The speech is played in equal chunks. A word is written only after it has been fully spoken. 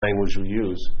language we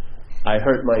use. I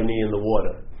hurt my knee in the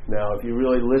water. Now, if you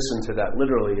really listen to that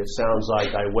literally, it sounds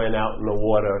like I went out in the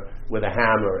water with a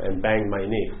hammer and banged my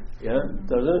knee. Yeah?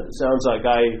 Doesn't it? It sounds like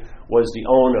I was the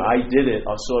owner. I did it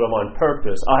sort of on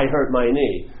purpose. I hurt my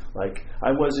knee. Like, I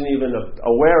wasn't even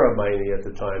aware of my knee at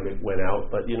the time it went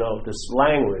out, but, this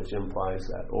language implies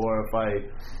that. Or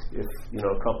if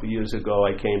a couple years ago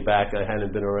I came back, I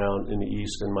hadn't been around in the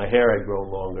East, and my hair had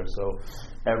grown longer. So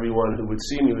everyone who would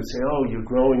see me would say, "Oh, you're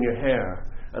growing your hair."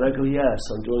 And I go, "Yes,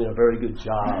 I'm doing a very good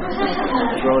job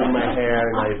growing my hair."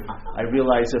 And I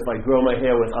realize if I grow my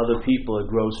hair with other people, it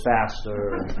grows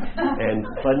faster.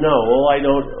 But no,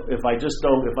 if I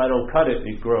don't cut it,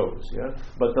 it grows. Yeah.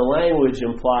 But the language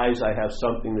implies I have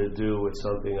something to do with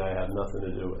something I have nothing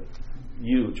to do with.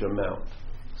 Huge amount.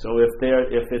 So if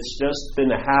it's just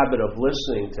been a habit of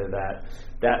listening to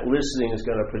that listening is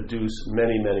going to produce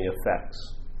many, many effects.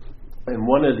 And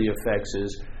one of the effects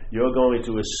is you're going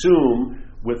to assume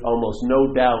with almost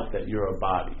no doubt that you're a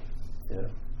body. Yeah?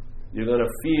 You're going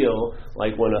to feel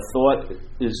like when a thought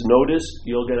is noticed,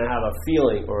 you're going to have a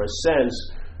feeling or a sense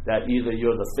that either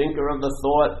you're the thinker of the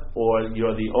thought or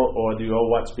you're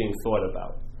what's being thought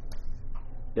about.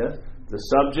 Yeah? The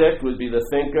subject would be the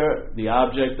thinker, the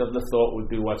object of the thought would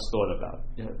be what's thought about.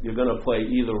 Yeah? You're going to play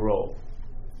either role.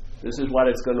 This is what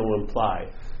it's going to imply.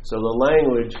 So the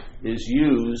language is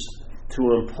used to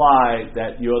imply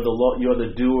that you're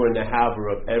the doer and the haver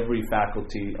of every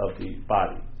faculty of the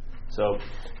body. So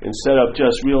instead of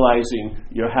just realizing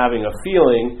you're having a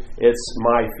feeling, it's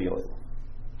my feeling.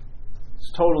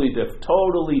 It's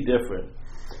totally different.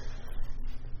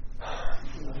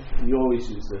 You always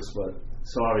use this, but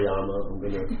sorry, Amma, I'm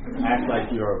going to act like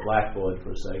you're a blackboard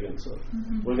for a second. So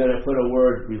we're going to put a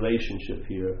word relationship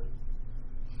here,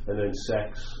 and then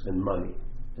sex and money.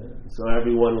 So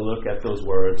everyone will look at those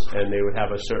words and they would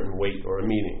have a certain weight or a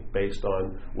meaning based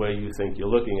on where you think you're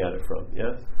looking at it from.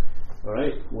 Yeah? All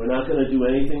right? We're not going to do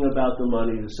anything about the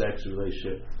money, the sex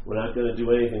relationship. We're not going to do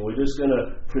anything. We're just going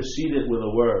to precede it with a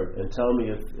word and tell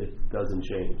me if it doesn't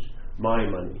change. My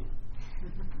money,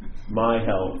 my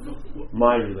health,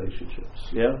 my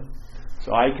relationships. Yeah?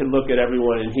 So I can look at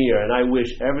everyone in here and I wish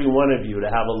every one of you to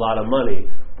have a lot of money,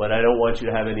 but I don't want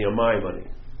you to have any of my money.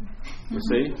 You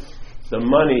see? The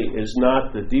money is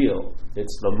not the deal.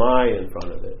 It's the my in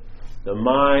front of it. The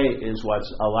my is what's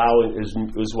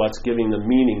is what's giving the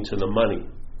meaning to the money.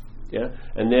 Yeah?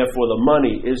 And therefore the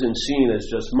money isn't seen as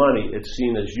just money, it's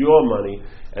seen as your money.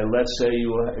 And let's say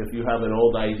if you have an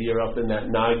old idea up in that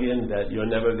noggin that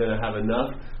you're never going to have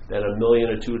enough, then $1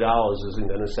 million or $2 isn't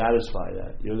going to satisfy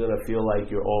that. You're going to feel like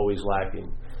you're always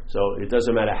lacking. So it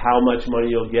doesn't matter how much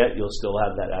money you'll get, you'll still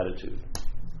have that attitude.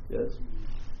 Yes?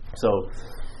 So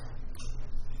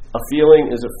a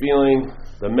feeling is a feeling,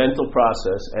 the mental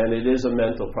process, and it is a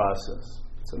mental process.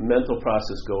 It's a mental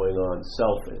process going on,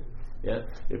 selfing. Yeah?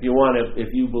 If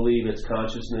you believe it's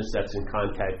consciousness that's in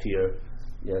contact here,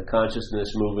 consciousness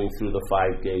moving through the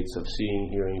 5 gates of seeing,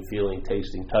 hearing, feeling,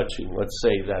 tasting, touching. Let's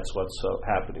say that's what's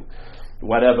happening.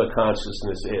 Whatever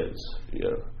consciousness is.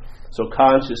 Yeah. So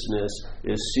consciousness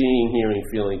is seeing, hearing,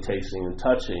 feeling, tasting, and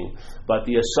touching. But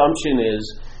the assumption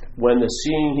is when the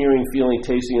seeing, hearing, feeling,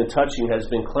 tasting, and touching has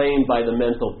been claimed by the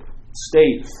mental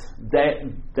state,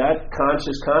 that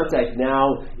conscious contact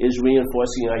now is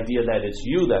reinforcing the idea that it's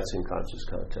you that's in conscious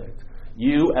contact.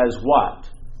 You as what?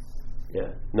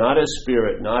 Yeah. Not as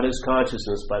spirit, not as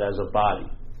consciousness, but as a body.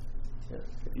 Yeah.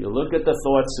 If you look at the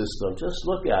thought system, just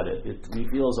look at it. It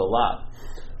reveals a lot.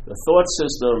 The thought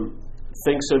system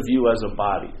thinks of you as a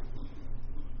body.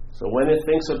 So when it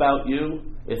thinks about you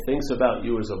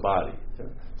as a body.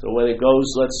 Yeah. So when it goes,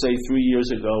 let's say 3 years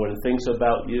ago, and it thinks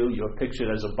about you, you're pictured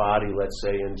as a body, let's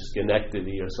say in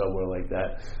Schenectady or somewhere like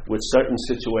that, with certain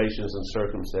situations and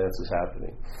circumstances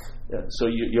happening. Yeah. So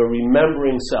you're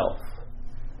remembering self.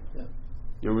 Yeah.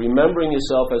 You're remembering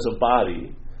yourself as a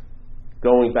body,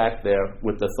 going back there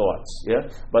with the thoughts. Yeah.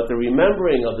 But the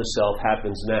remembering of the self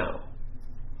happens now.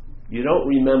 You don't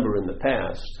remember in the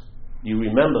past. You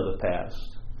remember the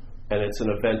past. And it's an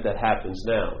event that happens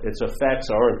now. Its effects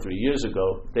aren't 3 years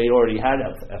ago. They already had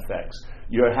effects.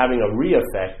 You're having a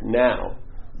re-effect now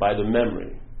by the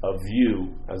memory of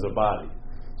you as a body.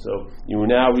 So you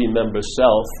now remember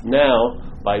self now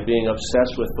by being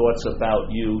obsessed with thoughts about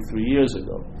you 3 years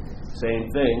ago. Same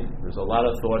thing. There's a lot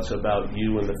of thoughts about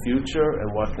you in the future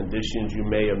and what conditions you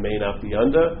may or may not be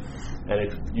under. And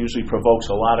it usually provokes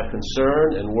a lot of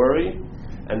concern and worry.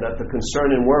 And that the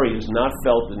concern and worry is not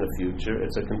felt in the future,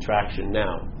 it's a contraction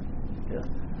now. Yeah.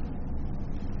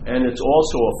 And it's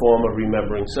also a form of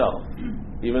remembering self.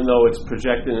 Even though it's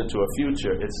projected into a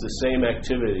future, it's the same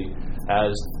activity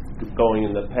as going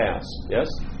in the past. Yes?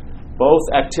 Both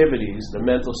activities the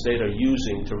mental state are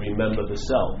using to remember the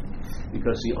self.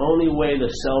 Because the only way the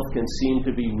self can seem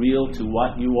to be real to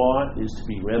what you are is to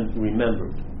be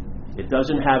remembered. It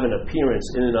doesn't have an appearance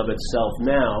in and of itself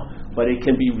now, but it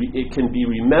can be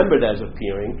remembered as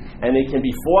appearing, and it can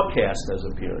be forecast as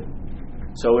appearing.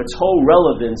 So its whole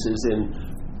relevance is in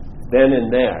then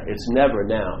and there. It's never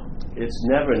now. It's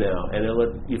never now. And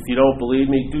if you don't believe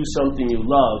me, do something you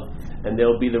love, and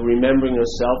there'll be the remembering of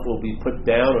self will be put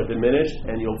down or diminished,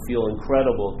 and you'll feel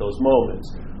incredible at those moments.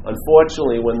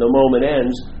 Unfortunately, when the moment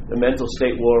ends, the mental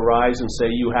state will arise and say,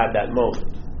 you had that moment.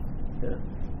 Yeah.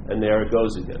 And there it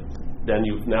goes again. Then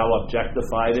you've now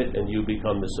objectified it, and you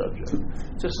become the subject.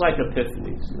 Just like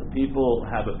epiphanies. People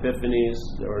have epiphanies.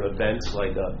 There are events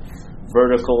like a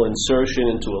vertical insertion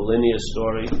into a linear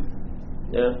story.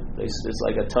 Yeah, it's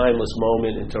like a timeless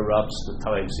moment interrupts the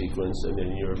time sequence, and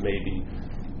then you're maybe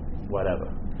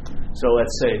whatever. So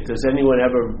let's say, does anyone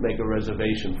ever make a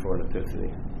reservation for an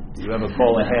epiphany? Do you ever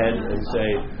call ahead and say,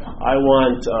 I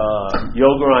want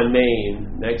yoga on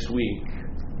Main next week,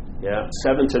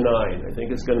 7 to 9. I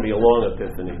think it's going to be a long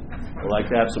epiphany. I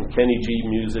like to have some Kenny G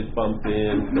music bumped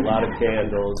in, a lot of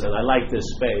candles, and I like this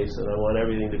space, and I want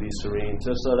everything to be serene,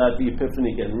 just so that the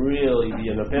epiphany can really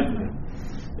be an epiphany.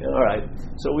 All right,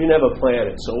 so we never plan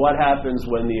it. So what happens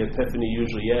when the epiphany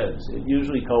usually ends? It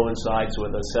usually coincides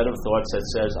with a set of thoughts that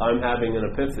says, I'm having an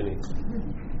epiphany.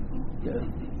 Yeah.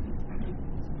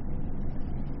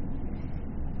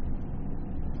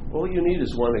 All you need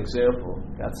is one example.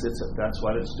 That's it. That's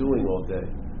what it's doing all day.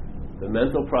 The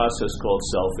mental process called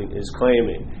selfing is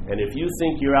claiming. And if you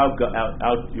think you're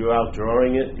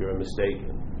outdrawing it, you're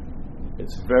mistaken.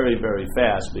 It's very, very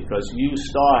fast because you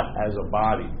start as a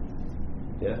body.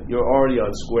 Yeah? You're already on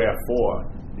square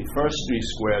 4. The first 3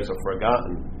 squares are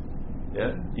forgotten.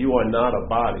 Yeah? You are not a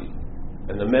body.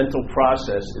 And the mental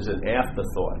process is an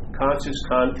afterthought. Conscious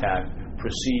contact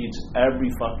precedes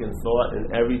every fucking thought, and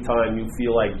every time you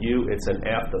feel like it's an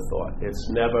afterthought. It's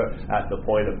never at the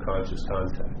point of conscious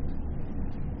contact.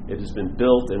 It has been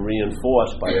built and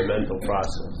reinforced by a mental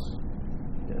process.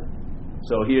 Yeah.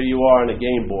 So here you are on a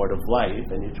game board of life,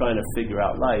 and you're trying to figure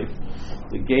out life.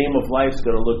 The game of life is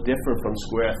going to look different from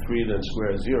square 3 than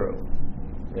square 0.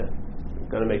 Yeah. It's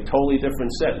going to make totally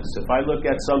different sense. If I look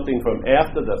at something from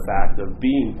after the fact of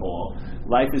being Paul,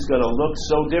 life is going to look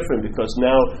so different because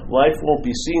now life won't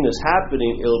be seen as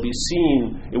happening. It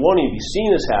won't even be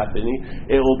seen as happening.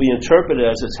 It will be interpreted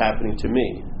as it's happening to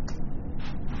me.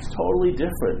 It's totally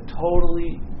different.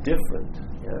 Totally different.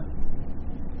 Yeah.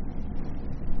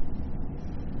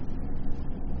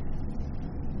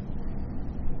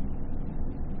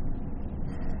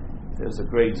 There's a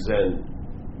great Zen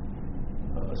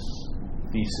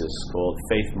thesis called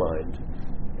Faith Mind.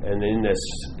 And in this,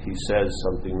 he says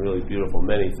something really beautiful,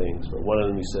 many things, but one of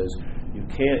them he says, you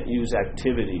can't use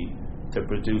activity to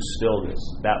produce stillness.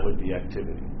 That would be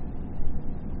activity.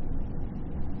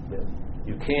 Yeah.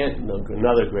 You can't,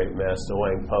 another great master,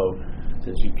 Wang Po,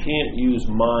 says you can't use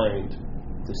mind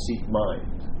to seek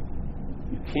mind.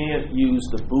 You can't use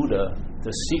the Buddha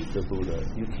to seek the Buddha.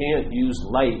 You can't use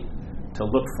light to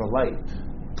look for light.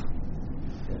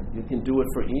 Yeah. You can do it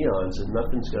for eons and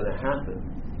nothing's going to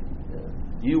happen.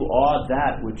 You are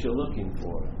that which you're looking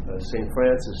for. St.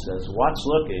 Francis says, what's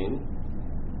looking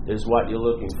is what you're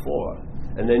looking for.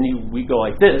 And then we go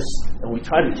like this, and we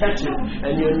try to catch it,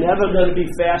 and you're never going to be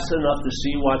fast enough to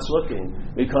see what's looking,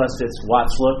 because it's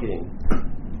what's looking.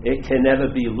 It can never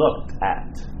be looked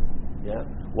at. Yeah?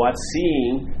 What's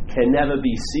seeing can never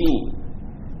be seen.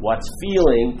 What's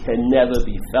feeling can never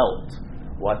be felt.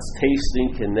 What's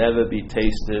tasting can never be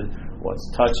tasted. What's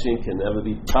touching can never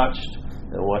be touched.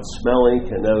 And what's smelling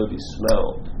can never be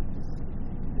smelled.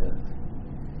 Yeah.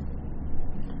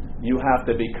 You have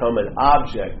to become an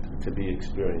object to be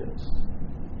experienced.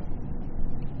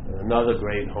 And another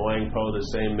great Huang Po, the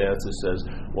same master, says,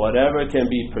 whatever can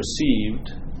be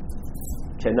perceived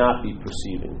cannot be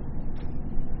perceiving.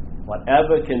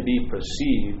 Whatever can be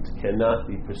perceived cannot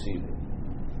be perceiving.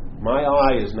 My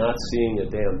eye is not seeing a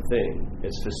damn thing.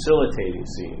 It's facilitating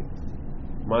seeing.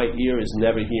 My ear is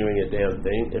never hearing a damn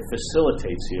thing. It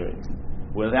facilitates hearing.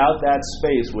 Without that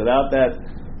space, without that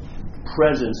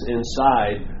presence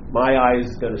inside, my eye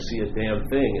is going to see a damn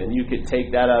thing. And you could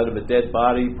take that out of a dead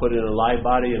body, put it in a live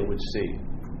body, and it would see.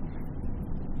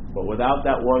 But without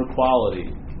that one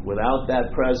quality, without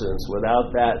that presence,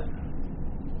 without that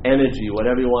energy,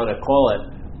 whatever you want to call it,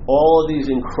 all of these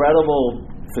incredible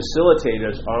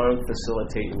facilitators aren't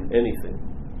facilitating anything.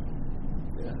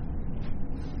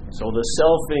 So the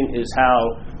selfing is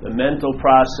how the mental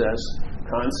process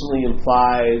constantly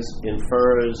implies,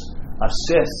 infers,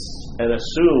 assists, and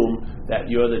assumes that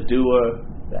you're the doer,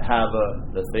 the haver,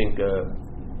 the thinker,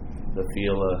 the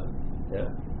feeler.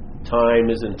 Yeah? Time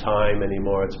isn't time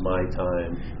anymore, it's my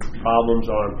time. Problems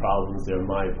aren't problems, they're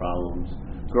my problems.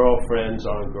 Girlfriends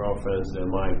aren't girlfriends, they're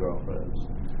my girlfriends.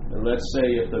 And let's say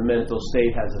if the mental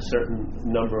state has a certain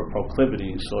number of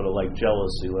proclivities, sort of like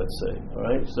jealousy, let's say, all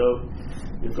right? So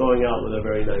you're going out with a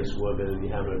very nice woman and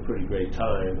you're having a pretty great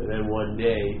time, and then one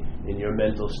day in your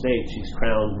mental state she's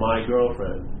crowned my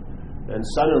girlfriend, and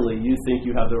suddenly you think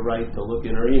you have the right to look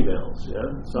in her emails.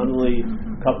 Yeah? Suddenly,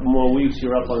 a couple more weeks,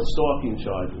 you're up on stalking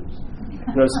charges,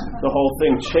 because the whole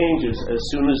thing changes as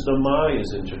soon as the my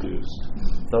is introduced.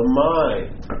 The my.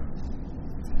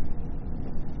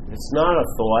 It's not a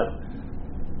thought.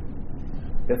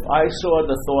 If I saw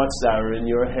the thoughts that are in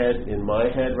your head, in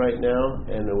my head right now,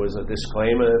 and there was a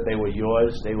disclaimer that they were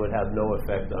yours, they would have no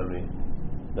effect on me.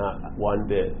 Not one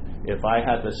bit. If I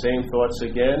had the same thoughts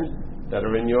again that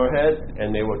are in your head,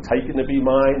 and they were taken to be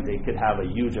mine, they could have a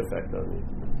huge effect on me.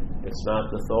 It's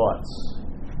not the thoughts.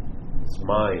 It's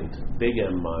mind. Big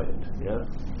M mind. Yeah?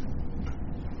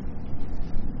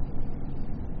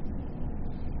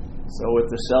 So with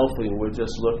the selfing, we're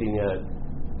just looking at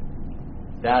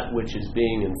that which is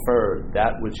being inferred,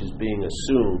 that which is being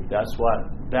assumed,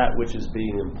 that which is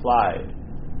being implied,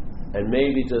 and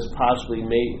maybe just possibly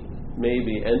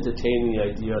maybe entertaining the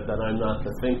idea that I'm not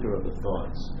the thinker of the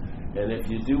thoughts. And if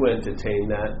you do entertain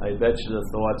that, I bet you the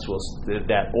thoughts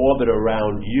that orbit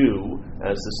around you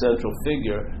as the central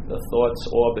figure, the thoughts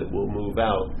orbit will move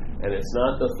out. And it's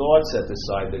not the thoughts that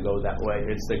decide to go that way,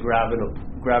 it's the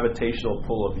gravitational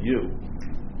pull of you.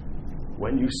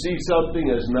 When you see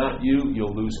something as not you,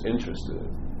 you'll lose interest in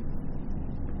it.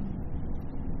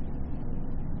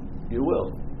 You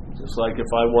will. Just like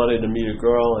if I wanted to meet a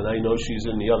girl and I know she's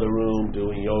in the other room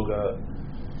doing yoga,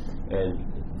 and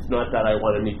it's not that I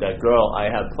want to meet that girl, I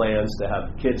have plans to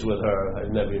have kids with her.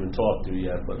 I've never even talked to her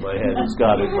yet, but my head has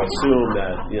got to assume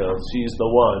that, she's the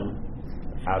one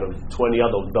out of 20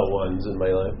 other the ones in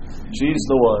my life. She's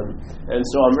the one. And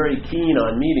so I'm very keen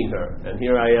on meeting her. And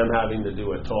here I am having to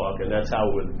do a talk, and that's how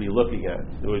it would be looking at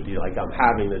it. It would be like I'm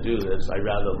having to do this. I'd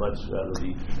much rather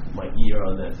be my ear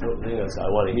on that thing. I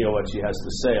want to hear what she has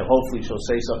to say. And hopefully she'll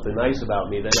say something nice about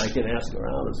me, then I can ask her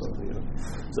out or something.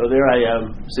 So there I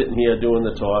am, sitting here doing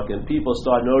the talk, and people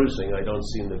start noticing I don't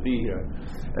seem to be here.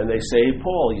 And they say, hey,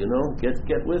 Paul,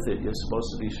 get with it. You're supposed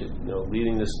to be,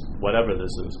 leading this, whatever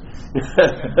this is.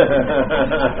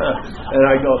 And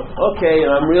I go, okay,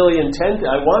 and I'm really intent.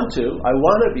 I want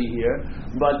to be here,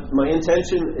 but my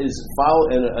intention is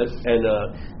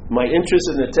my interest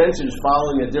and attention is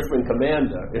following a different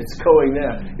commander. It's going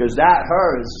there because her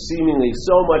is seemingly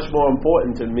so much more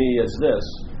important to me as this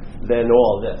than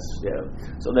all this. Yeah.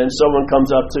 So then someone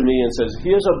comes up to me and says,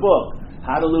 here's a book.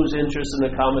 How to Lose Interest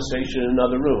in a Conversation in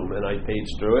Another Room. And I page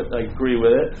through it, I agree with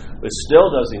it, but it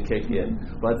still doesn't kick in.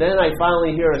 But then I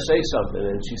finally hear her say something,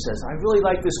 and she says, I really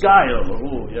like this guy. And I'm like,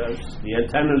 oh, yes, the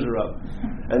antennas are up.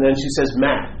 And then she says,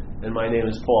 Matt, and my name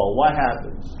is Paul. What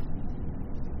happens?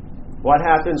 What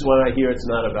happens when I hear it's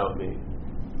not about me?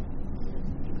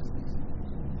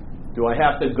 Do I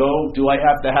have to go? Do I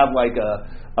have to have like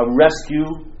a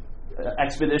rescue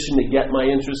expedition to get my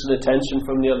interest and attention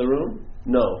from the other room?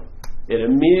 No. It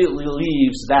immediately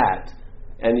leaves that,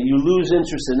 and you lose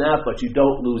interest in that, but you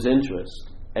don't lose interest,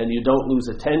 and you don't lose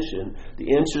attention. The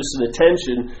interest and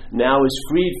attention now is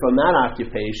freed from that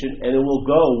occupation, and it will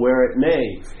go where it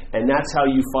may. And that's how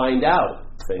you find out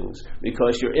things,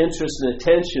 because your interest and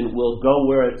attention will go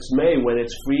where it may when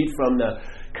it's freed from the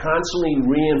constantly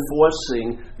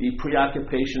reinforcing the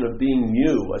preoccupation of being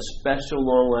you, a special,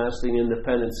 long-lasting,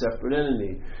 independent, separate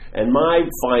entity. And my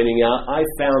finding out, I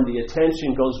found the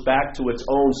attention goes back to its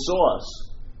own source.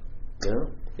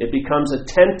 It becomes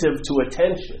attentive to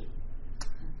attention.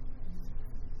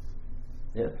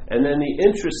 Yeah. And then the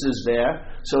interest is there,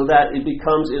 so that it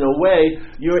becomes, in a way,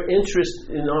 your interest,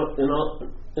 in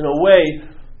a way,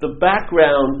 the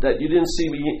background that you didn't see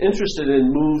being interested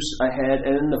in moves ahead,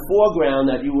 and the foreground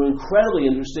that you were incredibly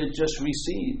interested just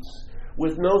recedes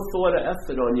with no thought or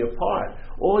effort on your part.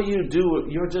 All you do,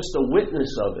 you're just a witness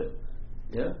of it.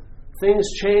 Yeah? Things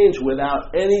change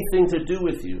without anything to do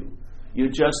with you. The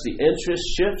interest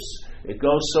shifts, it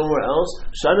goes somewhere else.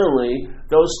 Suddenly,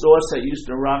 those thoughts that used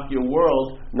to rock your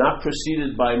world, not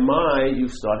preceded by you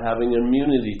start having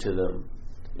immunity to them.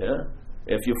 Yeah?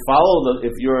 If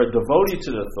you're a devotee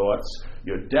to the thoughts,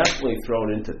 you're definitely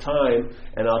thrown into time.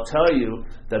 And I'll tell you,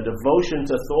 the devotion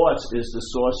to thoughts is the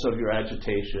source of your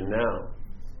agitation now.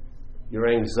 Your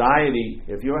anxiety,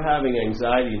 if you're having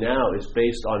anxiety now, is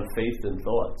based on faith in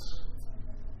thoughts.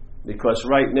 Because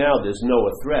right now there's no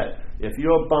threat. If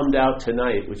you're bummed out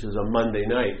tonight, which is a Monday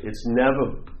night, it's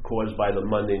never caused by the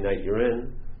Monday night you're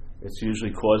in. It's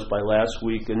usually caused by last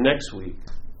week and next week.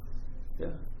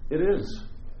 Yeah, it is.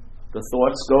 The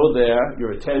thoughts go there,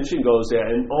 your attention goes there,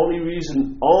 and only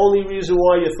reason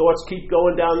why your thoughts keep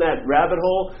going down that rabbit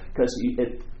hole, because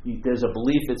there's a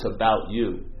belief it's about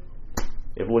you.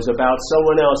 If it was about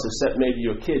someone else, except maybe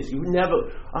your kids,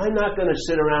 I'm not going to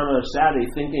sit around on a Saturday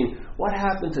thinking, what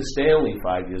happened to Stanley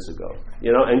 5 years ago?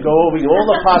 And go over all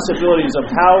the possibilities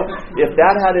of how, if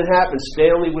that hadn't happened,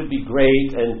 Stanley would be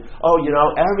great, and,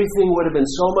 everything would have been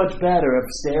so much better if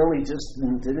Stanley just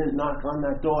didn't knock on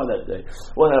that door that day.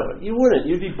 Whatever. You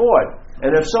wouldn't. You'd be bored.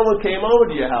 And if someone came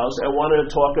over to your house and wanted to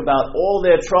talk about all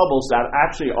their troubles that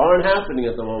actually aren't happening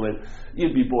at the moment,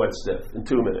 you'd be bored stiff in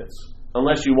 2 minutes.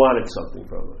 Unless you wanted something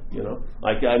from it,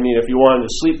 if you wanted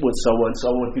to sleep with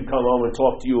someone could come home and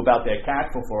talk to you about their cat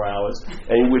for 4 hours,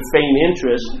 and you would feign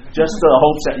interest just in the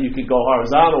hopes that you could go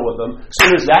horizontal with them. As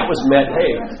soon as that was met, hey,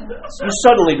 you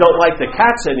suddenly don't like the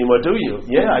cats anymore, do you?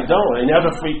 Yeah, I don't. I never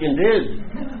freaking did.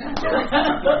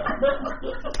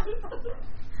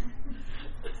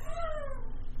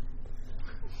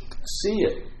 See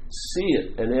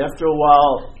it. And after a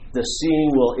while, the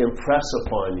seeing will impress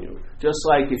upon you. Just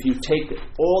like if you take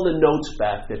all the notes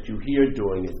back that you hear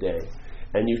during a day,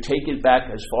 and you take it back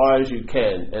as far as you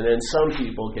can, and then some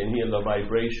people can hear the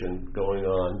vibration going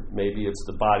on. Maybe it's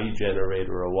the body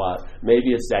generator or what.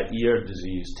 Maybe it's that ear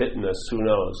disease, tinnitus, who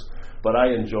knows. But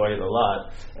I enjoy it a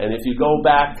lot. And if you go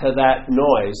back to that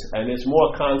noise, and it's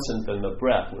more constant than the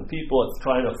breath. When people are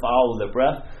trying to follow the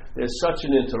breath, there's such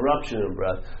an interruption in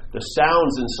breath. The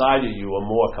sounds inside of you are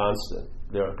more constant.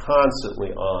 They're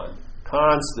constantly on.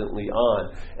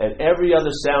 And every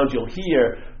other sound you'll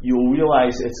hear, you'll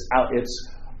realize it's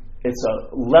a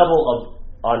level of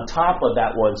on top of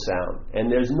that one sound.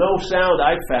 And there's no sound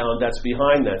I've found that's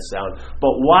behind that sound.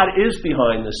 But what is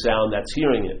behind the sound that's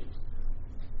hearing it?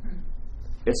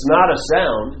 It's not a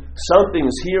sound. Something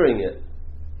is hearing it.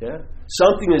 Yeah?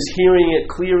 Something is hearing it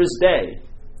clear as day.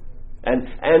 And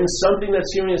something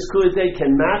that's hearing it as clear as day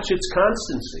can match its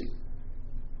constancy.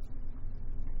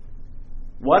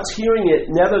 What's hearing it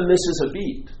never misses a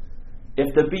beat.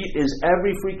 If the beat is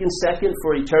every freaking second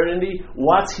for eternity,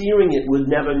 what's hearing it would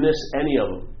never miss any of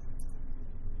them.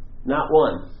 Not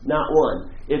one.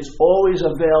 It's always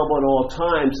available at all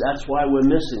times. That's why we're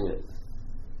missing it.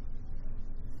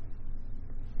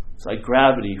 It's like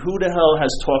gravity. Who the hell has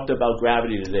talked about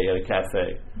gravity today at a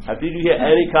cafe? Did you hear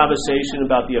any conversation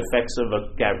about the effects of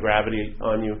gravity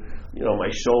on you? My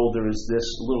shoulder is this,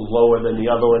 a little lower than the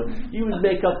other one. You would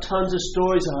make up tons of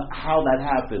stories on how that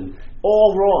happened.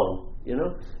 All wrong,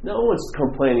 No one's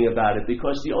complaining about it,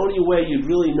 because the only way you'd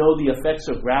really know the effects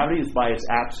of gravity is by its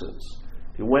absence.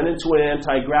 If you went into an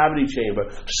anti-gravity chamber,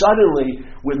 suddenly,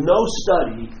 with no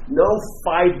study, no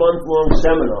 5-month-long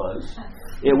seminars,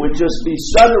 it would just be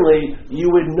suddenly you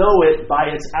would know it by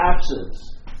its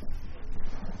absence.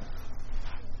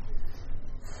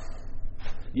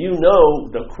 You know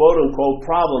the quote-unquote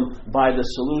problem by the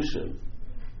solution.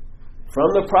 From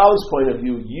the problem's point of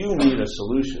view, you need a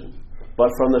solution. But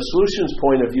from the solution's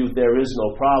point of view, there is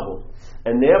no problem.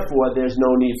 And therefore, there's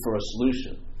no need for a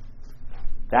solution.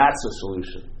 That's a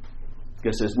solution.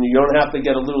 Because you don't have to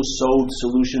get a little sewed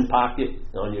solution pocket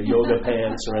on your yoga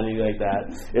pants or anything like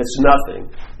that. It's nothing.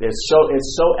 It's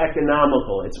so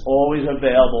economical. It's always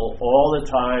available all the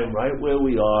time, right where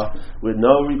we are, with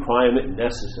no requirement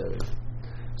necessary.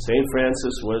 St.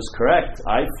 Francis was correct,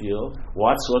 I feel.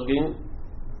 What's looking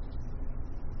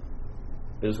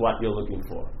is what you're looking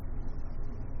for.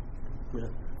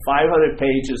 500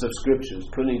 pages of scriptures.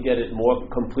 Couldn't get it more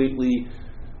completely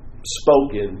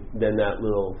spoken than that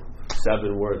little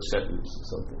 7-word sentence or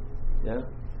something. Yeah?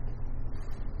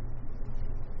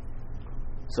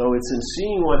 So it's in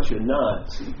seeing what you're not.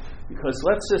 Because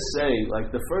let's just say,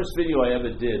 like the first video I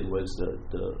ever did was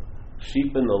the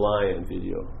sheep and the lion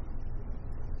video.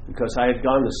 Because I had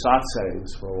gone to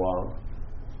satsangs for a while.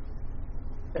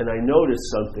 And I noticed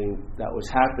something that was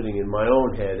happening in my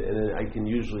own head, and then I can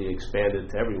usually expand it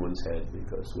to everyone's head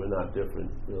because we're not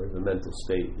different. The mental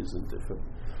state isn't different.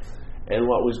 And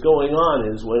what was going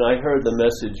on is when I heard the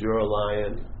message, "You're a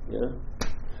lion,"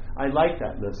 I liked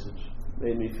that message. It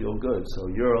made me feel good. So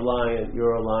you're a lion,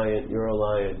 you're a lion, you're a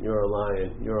lion, you're a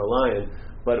lion, you're a lion.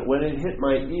 But when it hit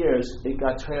my ears, it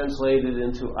got translated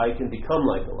into I can become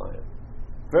like a lion.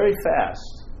 Very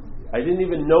fast. I didn't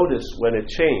even notice when it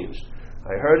changed.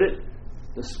 I heard it,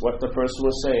 this is what the person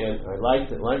was saying, I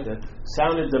liked it,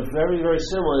 sounded very, very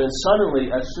similar, and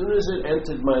suddenly, as soon as it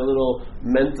entered my little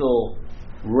mental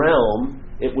realm,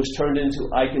 it was turned into,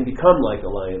 I can become like a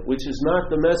lion, which is not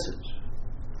the message.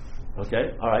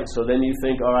 Okay? All right, so then you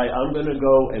think, all right, I'm going to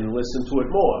go and listen to it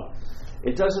more.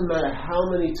 It doesn't matter how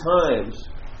many times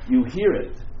you hear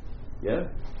it. Yeah?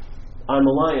 I'm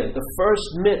a lion. The first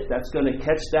myth that's going to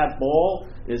catch that ball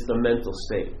is the mental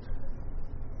state.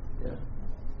 Yeah?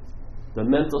 The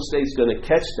mental state's going to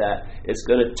catch that. It's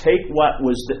going to take what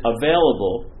was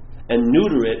available and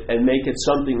neuter it and make it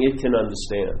something it can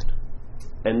understand.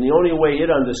 And the only way it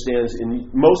understands in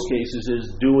most cases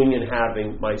is doing and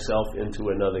having myself into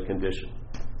another condition.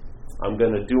 I'm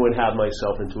going to do and have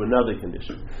myself into another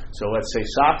condition. So let's say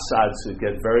satsats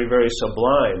get very, very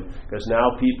sublime, because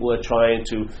now people are trying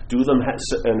to do them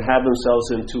and have themselves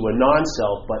into a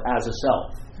non-self, but as a self.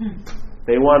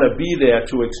 They want to be there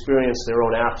to experience their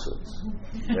own absence.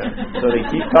 Yeah? So they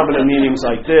keep coming to meetings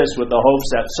like this with the hopes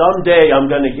that someday I'm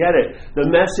going to get it. The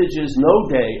message is, no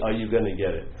day are you going to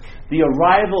get it. The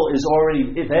arrival is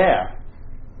already there.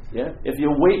 Yeah? If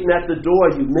you're waiting at the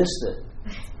door, you missed it.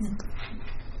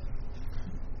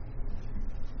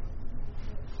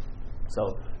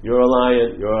 So, you're a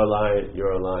lion, you're a lion,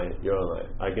 you're a lion, you're a lion.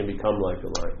 I can become like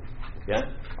a lion. Yeah?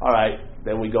 All right,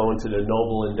 then we go into the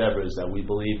noble endeavors that we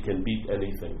believe can beat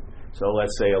anything. So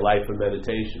let's say a life of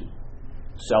meditation.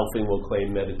 Selfing will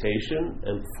claim meditation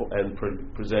and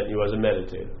present you as a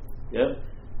meditator. Yeah?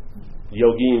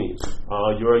 Yoginis.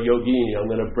 You're a yogini. I'm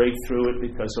going to break through it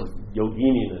because of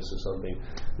yogininess or something.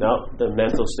 Now, the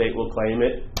mental state will claim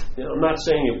it. I'm not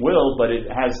saying it will, but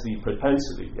it has the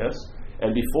propensity, yes?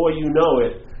 And before you know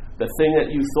it, the thing that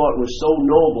you thought was so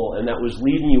noble and that was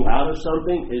leading you out of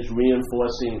something is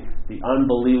reinforcing the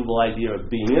unbelievable idea of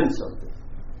being in something.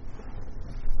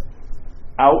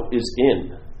 Out is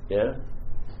in, yeah?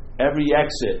 Every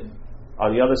exit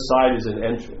on the other side is an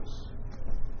entrance.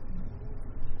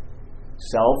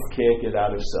 Self can't get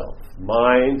out of self.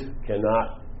 Mind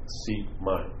cannot seek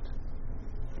mind.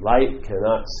 Light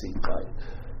cannot seek light.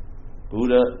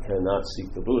 Buddha cannot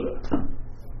seek the Buddha.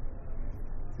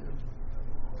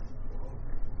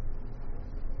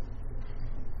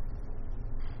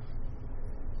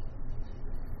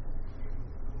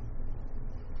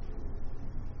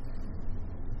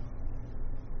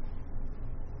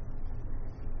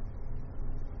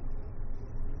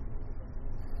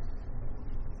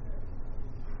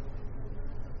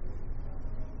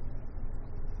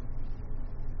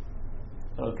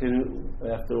 Can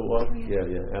you, after a while? Yeah,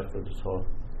 after the talk.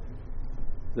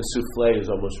 The souffle is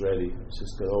almost ready. It's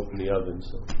just going to open the oven,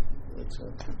 so that's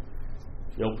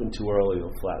if you open too early,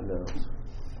 it'll flatten out.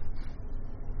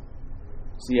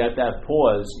 See, at that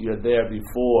pause, you're there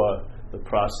before the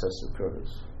process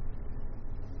occurs.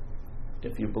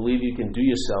 If you believe you can do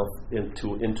yourself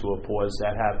into a pause,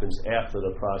 that happens after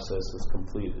the process is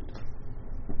completed.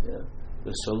 Yeah.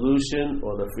 The solution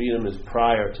or the freedom is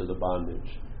prior to the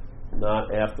bondage,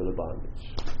 not after the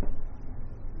bondage.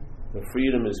 The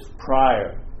freedom is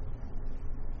prior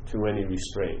to any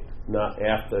restraint, not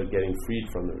after getting freed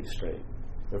from the restraint.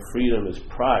 The freedom is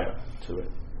prior to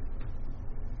it.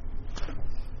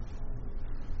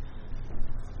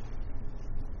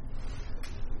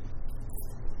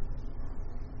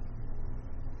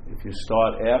 If you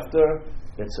start after,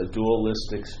 it's a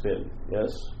dualistic spin,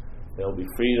 yes? There'll be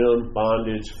freedom,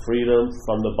 bondage, freedom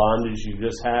from the bondage you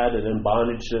just had, and then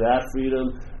bondage to that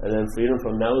freedom, and then freedom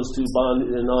from those two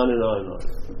bondage, and on and on and on.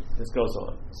 This goes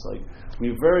on. It's like,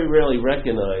 we very rarely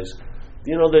recognize,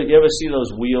 you ever see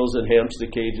those wheels in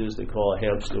hamster cages? They call a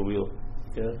hamster wheel.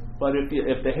 Yeah? But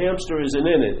if the hamster isn't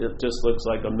in it, it just looks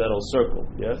like a metal circle.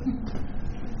 Yeah?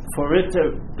 For it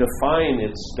to define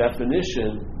its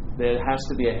definition, there has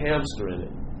to be a hamster in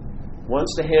it. Once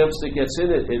the hamster gets in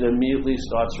it, it immediately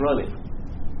starts running.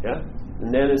 Yeah?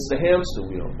 And then it's the hamster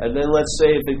wheel. And then let's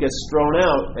say if it gets thrown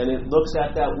out and it looks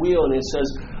at that wheel and it says,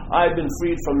 I've been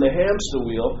freed from the hamster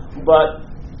wheel, but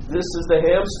this is the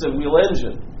hamster wheel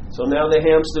engine. So now the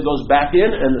hamster goes back in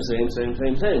and the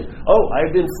same. Oh,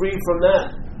 I've been freed from that,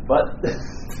 but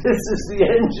this is the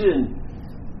engine.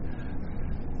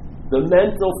 The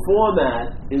mental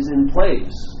format is in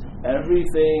place.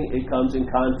 Everything it comes in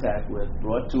contact with,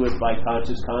 brought to it by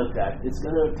conscious contact, it's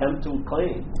going to attempt to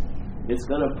claim. It's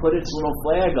going to put its little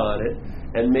flag on it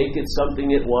and make it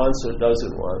something it wants or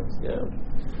doesn't want.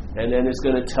 Yeah. And then it's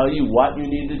going to tell you what you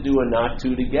need to do and not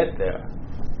to get there.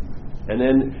 And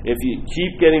then if you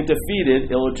keep getting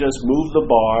defeated, it'll just move the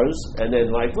bars and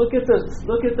then look at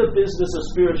the business of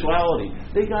spirituality.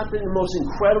 They got the most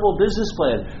incredible business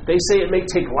plan. They say it may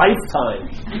take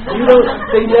lifetimes.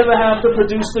 They never have to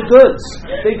produce the goods.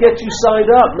 They get you signed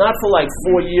up, not for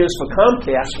 4 years for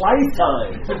Comcast,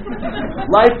 lifetime.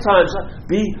 Lifetimes.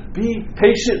 Be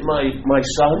patient, my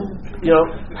son.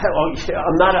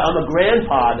 I'm a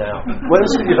grandpa now.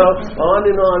 On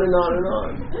and on and on and on.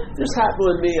 This happened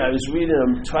with me. I was reading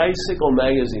a Tricycle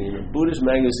magazine, a Buddhist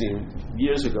magazine,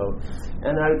 years ago,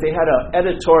 and they had an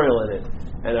editorial in it,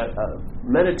 and a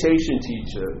meditation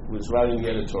teacher was writing the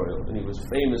editorial, and he was a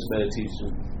famous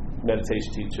meditation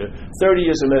teacher, 30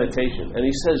 years of meditation, and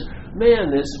he says,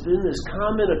 man, there's been this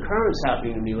common occurrence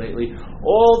happening to me lately.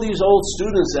 All these old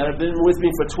students that have been with me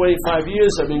for 25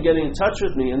 years have been getting in touch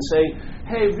with me and saying,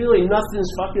 hey, really, nothing's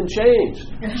fucking changed.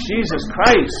 Jesus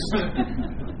Christ.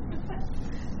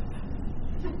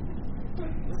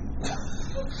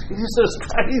 Jesus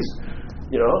Christ.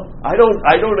 I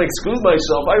don't exclude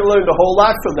myself. I learned a whole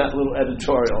lot from that little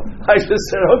editorial. I just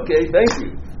said, okay, thank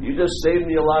you. You just saved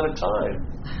me a lot of time.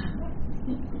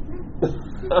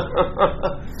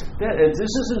 And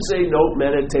this isn't saying don't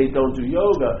meditate, don't do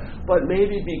yoga, but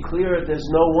maybe be clear that there's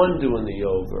no one doing the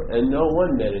yoga and no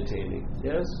one meditating.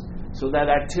 Yes? So that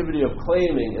activity of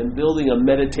claiming and building a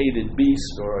meditated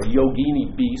beast or a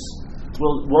yogini beast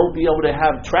won't be able to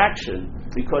have traction,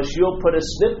 because you'll put a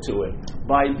snip to it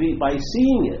by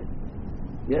seeing it.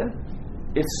 Yeah?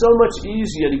 It's so much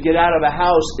easier to get out of a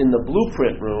house in the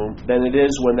blueprint room than it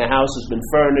is when the house has been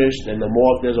furnished and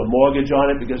there's a mortgage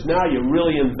on it, because now you're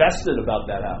really invested about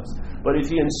that house. But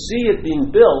if you can see it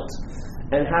being built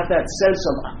and have that sense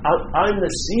of, I'm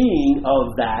the seeing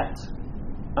of that,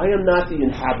 I am not the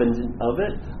inhabitant of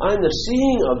it, I'm the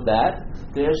seeing of that,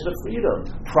 there's the freedom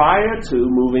prior to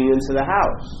moving into the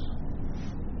house.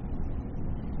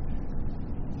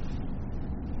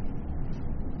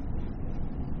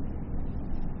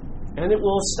 And it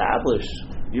will establish.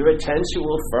 Your attention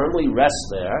will firmly rest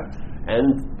there,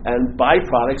 and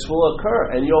byproducts will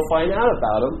occur, and you'll find out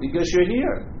about them because you're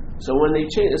here. So when they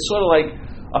change, it's sort of like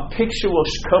a picture will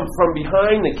come from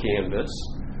behind the canvas,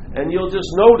 and you'll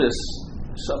just notice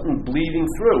something bleeding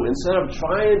through. Instead of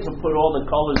trying to put all the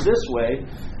colors this way,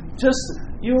 just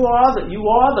you are the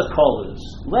colors.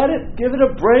 Give it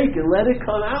a break and let it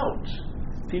come out.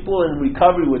 People in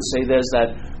recovery would say there's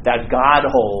that God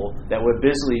hole that we're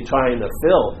busily trying to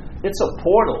fill. It's a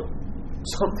portal.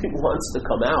 Something wants to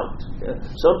come out. Yeah?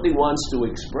 Something wants to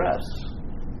express.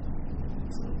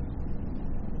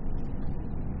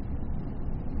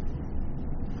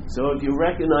 So if you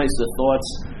recognize the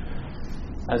thoughts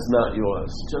as not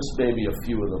yours, just maybe a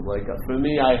few of them. Like for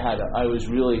me, I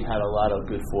really had a lot of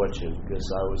good fortune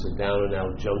because I was a down and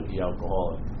out junkie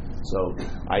alcoholic. So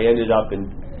I ended up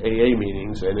in AA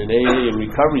meetings, and in AA and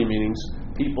recovery meetings,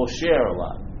 people share a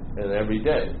lot and every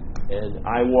day. And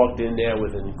I walked in there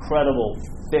with an incredible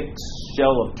thick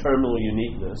shell of terminal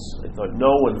uniqueness. I thought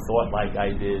no one thought like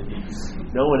I did.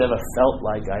 No one ever felt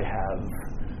like I have.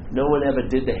 No one ever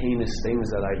did the heinous things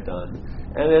that I've done.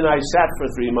 And then I sat for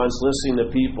 3 months listening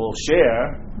to people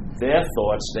share their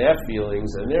thoughts, their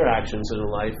feelings, and their actions in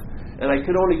life. And I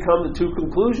could only come to two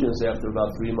conclusions after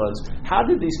about 3 months. How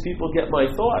did these people get my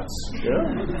thoughts? Yeah?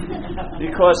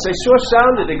 Because they sure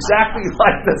sounded exactly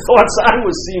like the thoughts I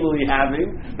was seemingly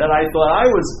having, that I thought I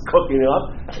was cooking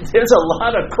up. There's a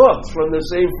lot of cooks from the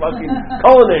same fucking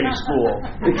culinary school,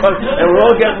 and we're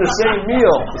all getting the same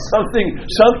meal. Something's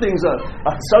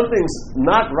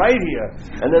not right here.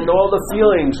 And then all the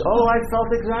feelings, I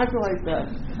felt exactly like that.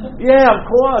 Yeah, of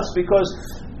course, because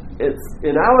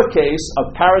in our case,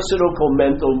 a parasitical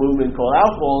mental movement called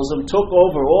alcoholism took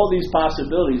over all these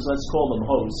possibilities. Let's call them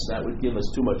hosts. That would give us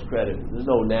too much credit. There's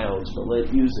no nouns, but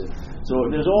let's use it. So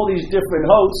there's all these different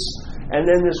hosts, and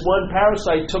then this one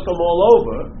parasite took them all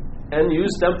over and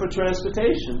used them for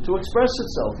transportation to express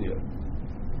itself here.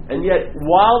 And yet,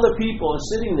 while the people are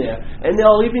sitting there, and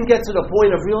they'll even get to the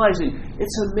point of realizing,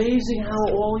 it's amazing how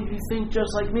all of you think just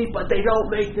like me, but they don't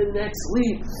make the next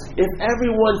leap. If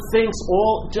everyone thinks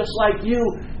all just like you,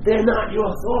 they're not your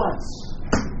thoughts.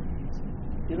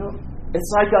 You know,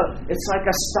 it's like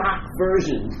a stock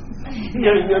version.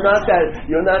 You're not that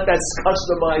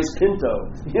customized Pinto.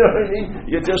 You know what I mean?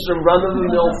 You're just a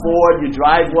run-of-the-mill Ford. You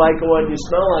drive like one. You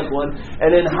smell like one.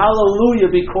 And then hallelujah,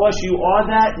 because you are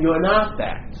that, you're not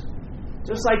that.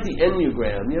 Just like the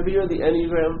Enneagram. You ever hear of the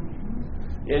Enneagram?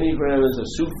 The Enneagram is a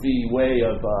Sufi way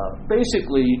of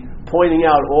basically pointing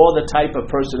out all the type of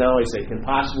personalities that can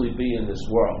possibly be in this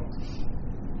world.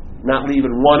 Not leaving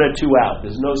one or two out.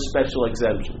 There's no special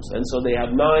exemptions. And so they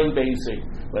have 9 basic,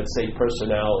 let's say,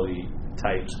 personality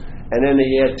types. And then they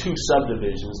add 2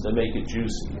 subdivisions to make it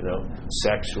juicy,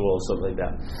 sexual, something like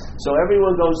that. So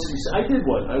everyone goes to, I did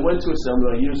one. I went to a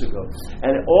seminar years ago.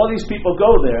 And all these people go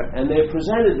there, and they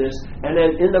presented this, and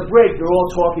then in the break, they're all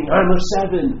talking, I'm a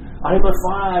 7, I'm a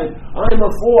 5, I'm a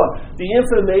 4. The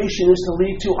information is to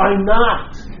lead to, I'm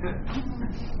not.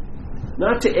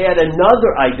 Not to add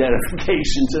another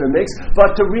identification to the mix,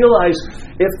 but to realize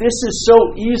if this is so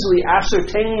easily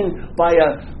ascertained by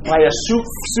a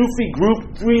Sufi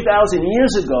group 3,000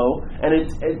 years ago, and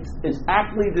it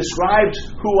actually describes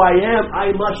who I am, I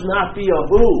must not be a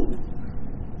who.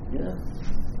 Yeah?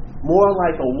 More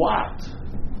like a what.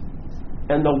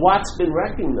 And the what's been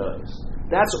recognized.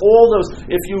 That's all those,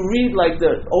 if you read like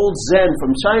the old Zen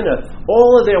from China,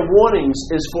 all of their warnings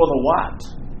is for the what.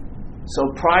 So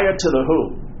prior to the who,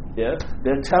 yeah,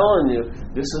 they're telling you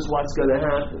this is what's going to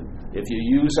happen. If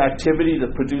you use activity to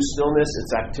produce stillness,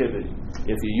 it's activity.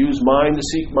 If you use mind to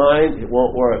seek mind, it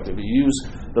won't work. If you use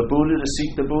the Buddha to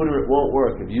seek the Buddha, it won't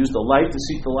work. If you use the light to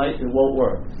seek the light, it won't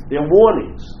work. They're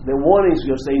warnings. They're warnings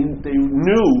because they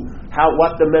knew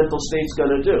what the mental state's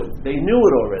going to do. They knew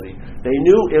it already. They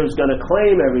knew it was going to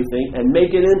claim everything and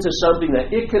make it into something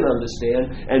that it can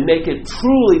understand and make it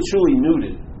truly, truly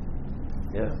neutered.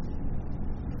 Yeah.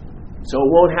 So it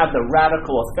won't have the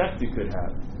radical effect it could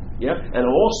have. Yeah? And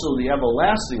also the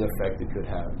everlasting effect it could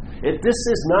have. This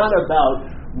is not about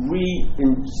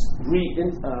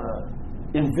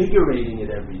invigorating it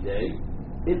every day.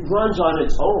 It runs on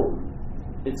its own.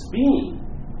 It's being.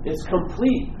 It's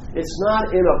complete. It's not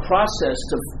in a process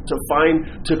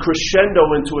to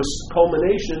crescendo into a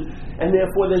culmination, and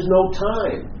therefore there's no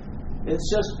time.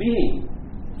 It's just being.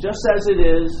 Just as it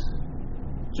is.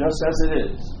 Just as it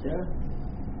is. Yeah?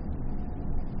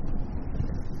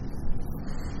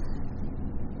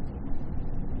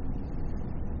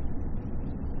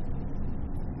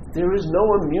 There is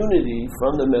no immunity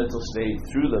from the mental state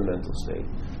through the mental state.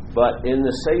 But in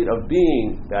the state of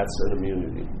being, that's an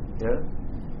immunity. Yeah?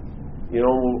 In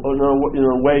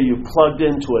a way you plugged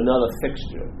into another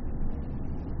fixture.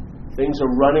 Things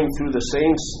are running through the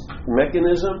same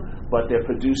mechanism, but they're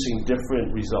producing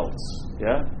different results.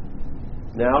 Yeah?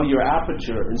 Now your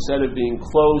aperture, instead of being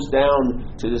closed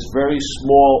down to this very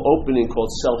small opening called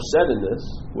self-centeredness,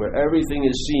 where everything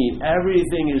is seen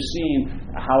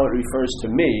how it refers to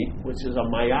me, which is a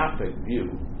myopic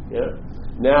view. Yeah?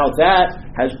 Now that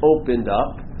has opened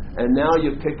up, and now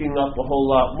you're picking up a whole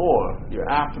lot more. Your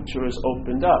aperture is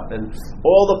opened up, and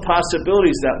all the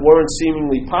possibilities that weren't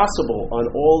seemingly possible on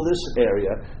all this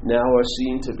area now are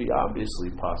seen to be obviously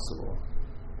possible.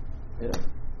 Yeah.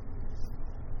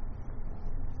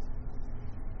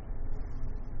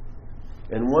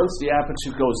 And once the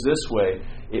aperture goes this way,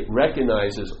 it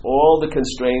recognizes all the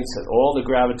constraints and all the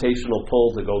gravitational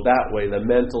pull to go that way the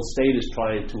mental state is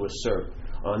trying to assert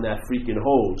on that freaking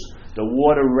hose. The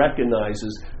water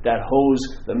recognizes that hose,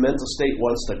 the mental state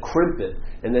wants to crimp it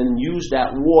and then use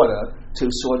that water to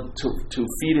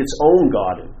feed its own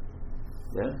garden.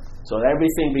 Yeah? So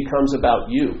everything becomes about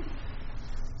you.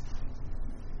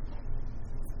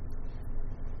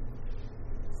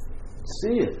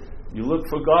 See it. You look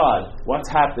for God. What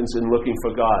happens in looking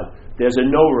for God? There's a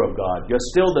knower of God. You're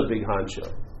still the big honcho.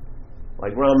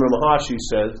 Like Ramana Maharshi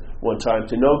said one time,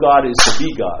 to know God is to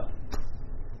be God.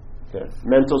 Okay.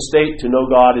 Mental state, to know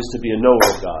God is to be a knower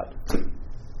of God.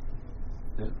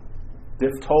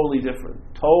 Totally different.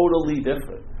 Totally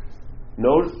different.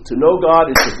 To know God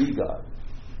is to be God.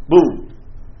 Boom.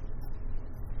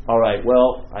 All right,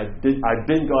 well, I've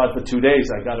been God for 2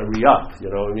 days. I got to re-up. You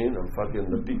know what I mean? I'm fucking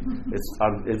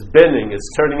it's bending. It's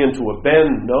turning into a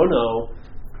bend. No.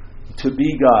 To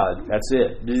be God. That's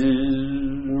it.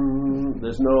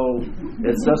 There's no.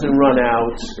 It doesn't run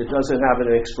out. It doesn't have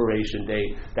an expiration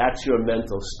date. That's your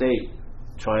mental state.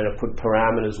 Trying to put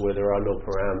parameters where there are no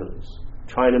parameters.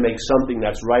 Trying to make something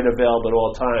that's right available at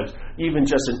all times. Even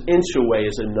just an inch away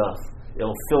is enough.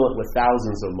 It'll fill it with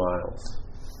thousands of miles.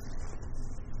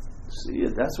 See,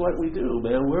 that's what we do,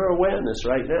 man. We're awareness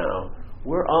right now.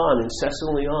 We're on,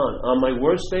 incessantly on. On my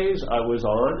worst days, I was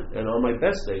on, and on my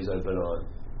best days, I've been on.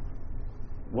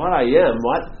 What I am,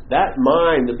 that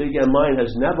mind, the big M mind,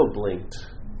 has never blinked.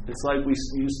 It's like we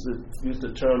used to use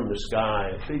the term the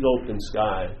sky, big open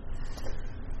sky.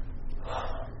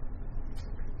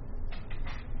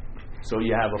 So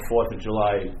you have a 4th of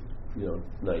July,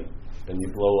 night, and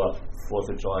you blow up 4th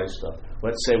of July stuff.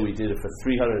 Let's say we did it for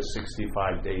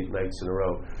 365 nights in a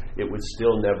row. It would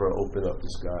still never open up the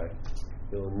sky.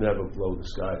 It'll never blow the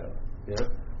sky up. Yeah?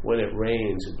 When it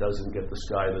rains, the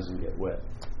sky doesn't get wet.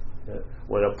 Yeah?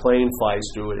 When a plane flies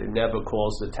through it, it never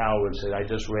calls the tower and says, I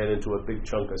just ran into a big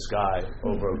chunk of sky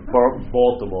over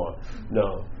Baltimore.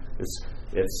 No.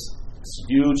 It's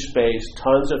huge space,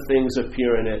 tons of things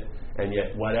appear in it, and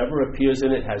yet whatever appears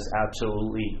in it has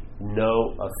absolutely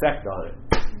no effect on it.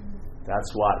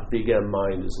 That's what big M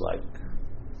mind is like.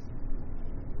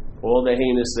 All the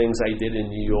heinous things I did in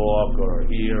New York or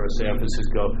here or San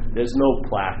Francisco, there's no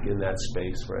plaque in that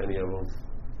space for any of them.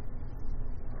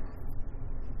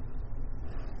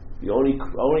 The only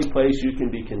place you can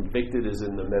be convicted is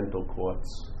in the mental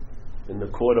courts. In the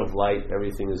court of light,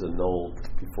 everything is annulled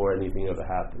before anything ever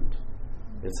happened.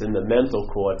 It's in the mental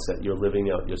courts that you're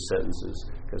living out your sentences,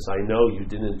 because I know you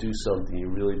didn't do something you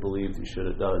really believed you should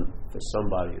have done for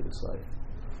somebody in this life.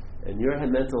 And your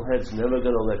mental head's never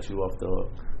going to let you off the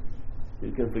hook.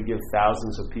 You can forgive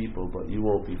thousands of people, but you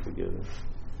won't be forgiven,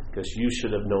 because you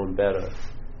should have known better,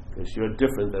 because you're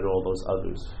different than all those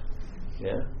others.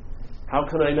 Yeah? How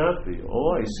can I not be?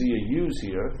 Oh, I see a you's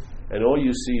here, and all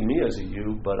you see me as a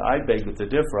you, but I beg to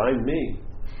differ, I'm me.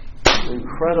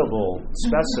 Incredible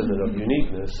specimen of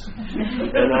uniqueness,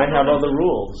 and I have other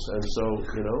rules. And so,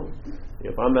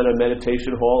 if I'm at a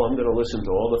meditation hall, I'm going to listen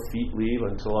to all the feet leave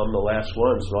until I'm the last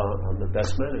one, so I'm the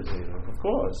best meditator. Of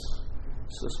course.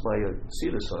 It's just my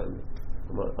seat assignment.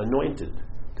 I'm anointed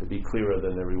to be clearer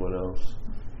than everyone else,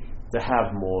 to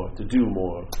have more, to do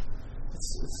more.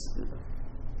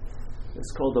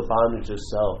 It's called the bondage of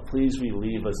self. Please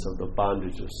relieve us of the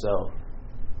bondage of self.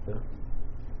 Yeah?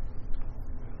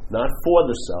 Not for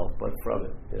the self, but from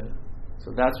it. Yeah?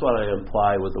 So that's what I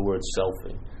imply with the word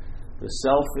selfing. The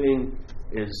selfing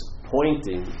is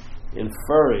pointing,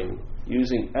 inferring,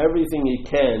 using everything he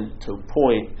can to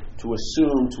point, to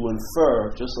assume, to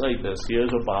infer, just like this.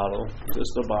 Here's a bottle,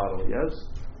 just a bottle, yes?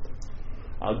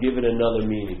 I'll give it another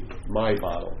meaning. My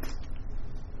bottle.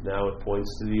 Now it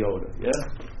points to the odor, yeah?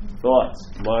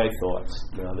 Thoughts, my thoughts.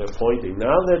 Now they're pointing.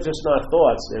 Now they're just not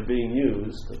thoughts, they're being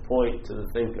used to point to the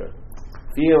thinker.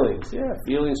 Feelings, yeah,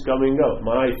 feelings come and go.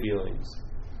 My feelings,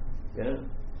 yeah?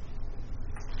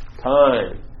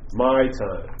 Time, my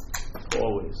time.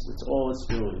 Always. It's all it's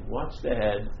doing. Watch the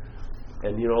head.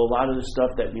 And a lot of the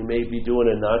stuff that you may be doing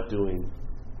and not doing,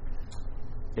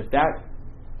 if that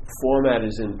format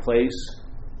is in place,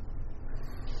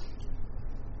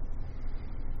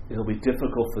 it'll be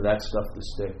difficult for that stuff to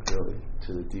stick, really,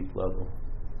 to the deep level.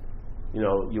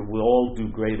 You will all do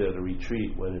great at a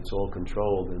retreat when it's all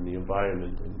controlled in the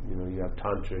environment, and you have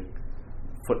tantric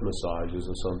foot massages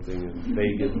or something, and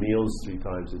they give meals 3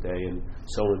 times a day, and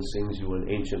someone sings you an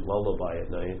ancient lullaby at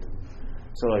night.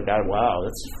 So like that, wow,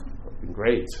 that's fucking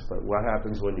great. But what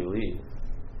happens when you leave?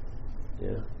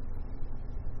 Yeah.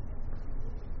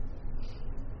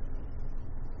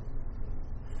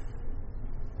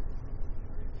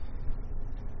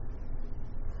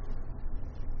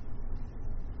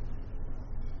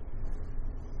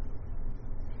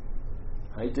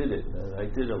 I did it, man. I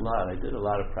did a lot. I did a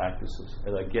lot of practices.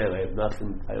 And again, I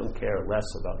don't care less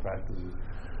about practices.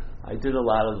 I did a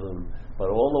lot of them. But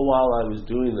all the while I was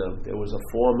doing them, there was a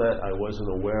format I wasn't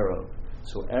aware of.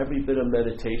 So every bit of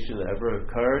meditation that ever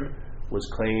occurred was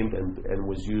claimed and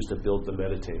was used to build the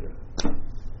meditator.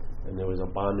 And there was a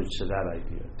bondage to that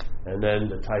idea. And then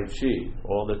the Tai Chi,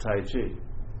 all the Tai Chi.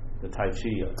 The Tai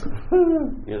Chi,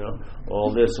 all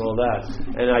this, all that.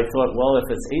 And I thought, well, if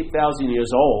it's 8,000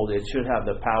 years old, it should have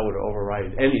the power to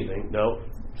override anything. No,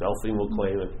 selfing will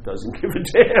claim it doesn't give a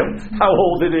damn how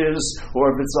old it is, or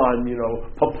if it's on,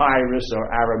 papyrus or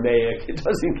Aramaic. It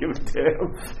doesn't give a damn.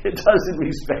 It doesn't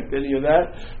respect any of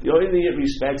that. The only thing it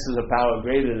respects is a power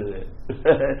greater than it.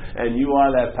 And you are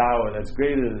that power that's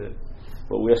greater than it.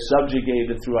 But we're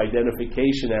subjugated through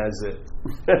identification as it.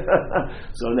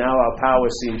 So now our power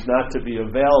seems not to be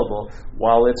available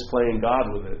while it's playing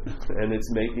God with it. And it's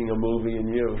making a movie in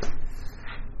you.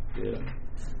 Yeah.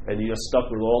 And you're stuck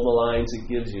with all the lines it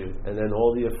gives you, and then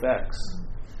all the effects.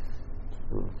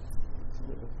 Yeah.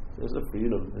 There's a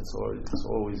freedom. It's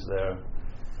always there.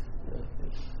 Yeah.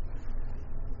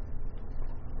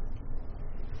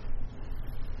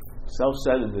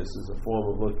 Self-centeredness is a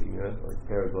form of looking, like a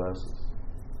pair of glasses.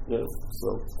 Yeah.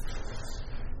 So,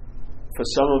 for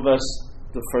some of us,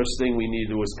 the first thing we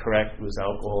needed was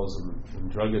alcoholism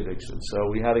and drug addiction. So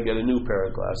we had to get a new pair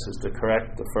of glasses to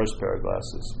correct the first pair of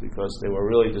glasses, because they were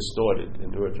really distorted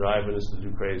and they were driving us to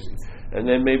do crazy. And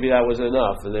then maybe that was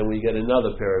enough, and then we get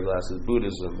another pair of glasses,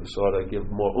 Buddhism, to sort of give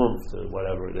more oomph to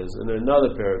whatever it is, and then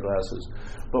another pair of glasses.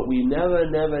 But we never,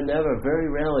 very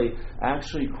rarely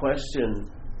actually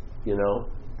question,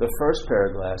 the first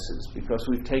pair of glasses, because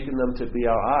we've taken them to be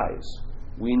our eyes.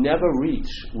 We never reach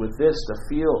with this to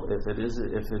feel if it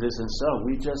isn't so.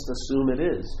 We just assume it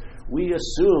is. We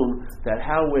assume that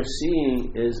how we're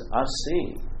seeing is us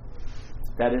seeing.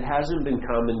 That it hasn't been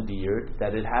commandeered,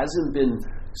 that it hasn't been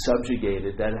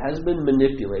subjugated, that it hasn't been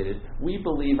manipulated. We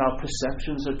believe our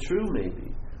perceptions are true,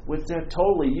 maybe.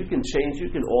 You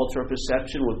can alter a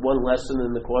perception with one lesson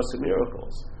in the Course of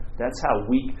Miracles. That's how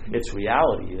weak its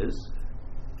reality is.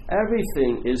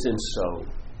 Everything isn't so.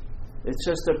 It's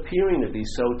just appearing to be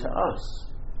so to us.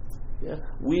 Yeah?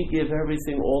 We give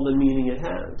everything all the meaning it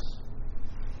has.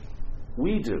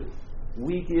 We do.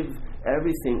 We give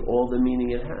everything all the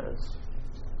meaning it has.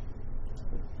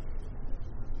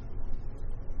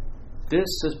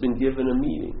 This has been given a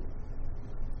meaning.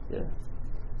 Yeah.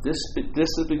 This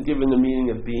has been given the meaning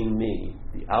of being me,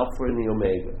 the Alpha and the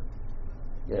Omega.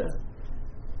 Yeah.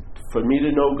 For me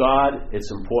to know God,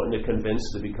 it's important to convince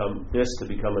to become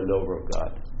a knower of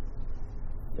God.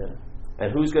 Yeah.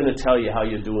 And who's going to tell you how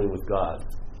you're doing with God?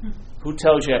 Who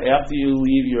tells you after you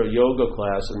leave your yoga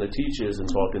class and the teacher isn't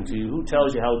talking to you, who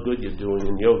tells you how good you're doing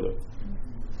in yoga?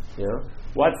 You know?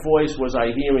 What voice was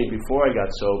I hearing before I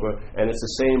got sober, and it's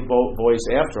the same voice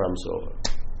after I'm sober?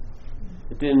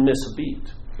 It didn't miss a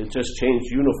beat. It just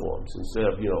changed uniforms. Instead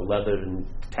of, leather and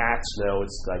tats, now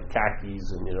it's like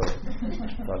khakis and,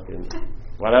 fucking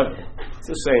whatever. It's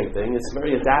the same thing. It's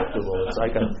very adaptable. It's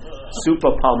like a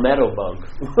super palmetto bug.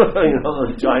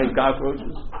 The giant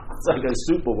cockroaches. It's like a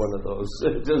super one of those.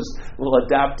 It just will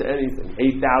adapt to anything.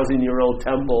 8,000-year-old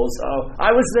temples. Oh,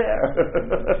 I was there.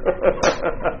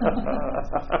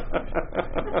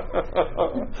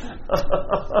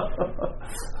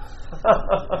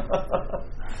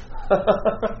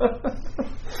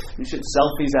 You should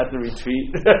selfies at the retreat.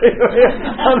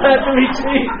 I'm at the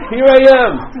retreat. Here I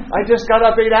am. I just got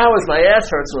up 8 hours. My ass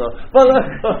hurts a little.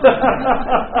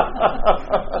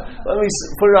 Let me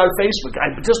put it on Facebook.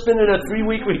 I've just been in a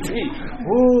 3-week retreat.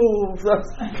 Woo.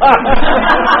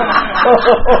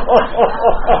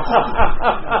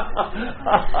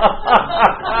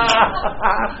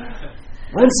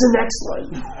 When's the next one?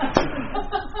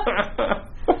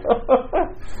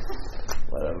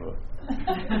 Whatever.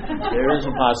 There is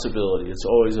a possibility. It's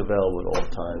always available at all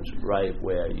times, right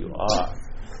where you are.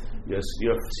 Your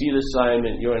seed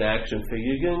assignment, you're an action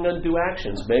figure. You're going to do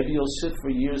actions. Maybe you'll sit for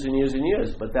years and years and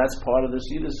years, but that's part of the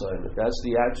seed assignment. That's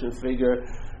the action figure,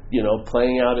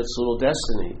 playing out its little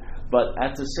destiny. But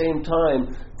at the same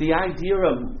time, the idea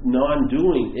of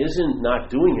non-doing isn't not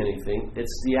doing anything.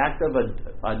 It's the act of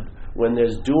when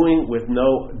there's doing with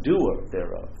no doer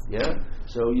thereof. Yeah?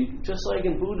 So just like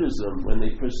in Buddhism, when they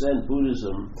present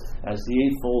Buddhism as the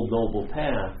Eightfold Noble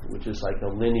Path, which is like a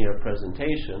linear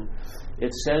presentation,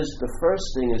 it says the first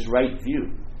thing is right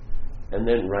view, and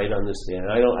then right understanding.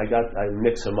 I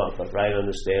mix them up, but right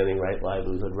understanding, right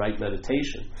livelihood, right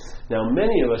meditation. Now,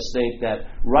 many of us think that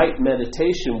right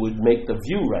meditation would make the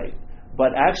view right,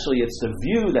 but actually it's the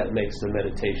view that makes the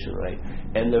meditation right.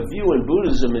 And the view in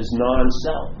Buddhism is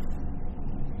non-self.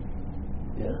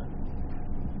 Yeah.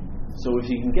 So if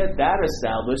you can get that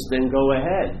established, then go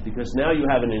ahead, because now you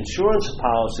have an insurance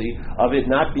policy of it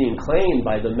not being claimed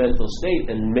by the mental state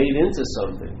and made into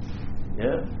something.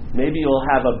 Yeah, maybe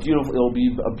it'll be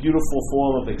a beautiful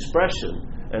form of expression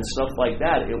and stuff like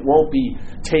that. It won't be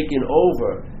taken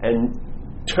over and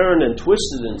turned and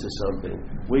twisted into something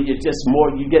where you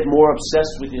get more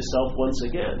obsessed with yourself once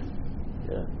again.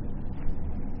 Yeah,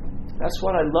 that's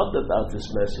what I loved about this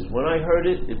message. When I heard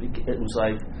it, it was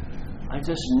like, I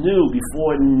just knew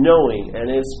before knowing, and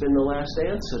it's been the last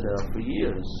answer now for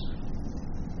years.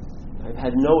 I've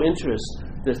had no interest.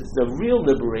 The real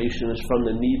liberation is from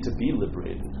the need to be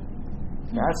liberated.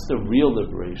 That's the real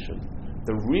liberation.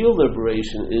 The real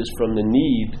liberation is from the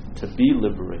need to be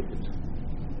liberated.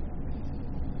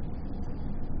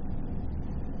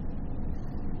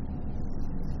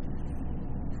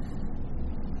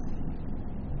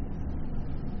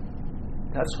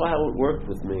 That's why it worked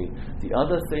with me. The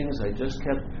other things, I just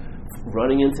kept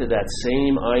running into that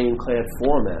same ironclad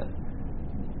format.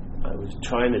 I was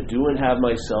trying to do and have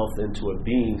myself into a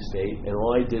being state, and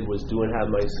all I did was do and have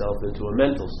myself into a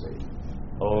mental state.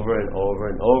 Over and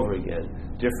over and over again.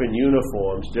 Different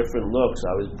uniforms, different looks.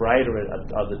 I was brighter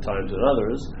at other times than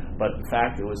others, but in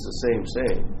fact it was the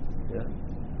same. Yeah?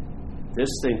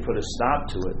 This thing put a stop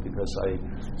to it, because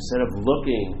instead of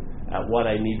looking at what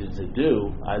I needed to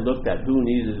do, I looked at who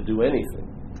needed to do anything,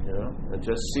 and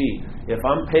just see. If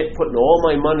I'm putting all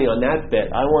my money on that bet,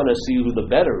 I want to see who the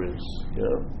bettor is,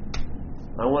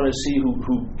 I want to see who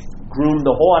groomed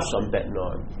the horse I'm betting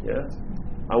on,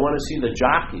 I want to see the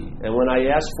jockey, and when I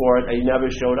asked for it, he never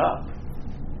showed up.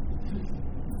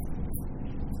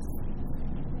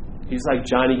 He's like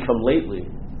Johnny come lately.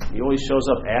 He always shows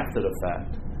up after the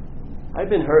fact. I've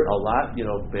been hurt a lot,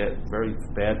 very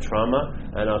bad trauma,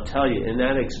 and I'll tell you, in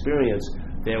that experience,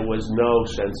 there was no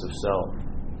sense of self.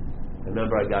 I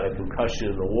remember I got a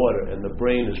concussion in the water, and the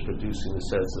brain is producing a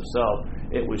sense of self.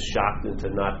 It was shocked into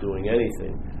not doing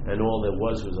anything, and all there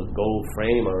was a gold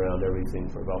frame around everything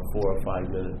for about 4 or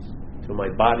 5 minutes, till my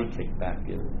body kicked back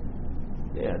in.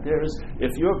 Yeah,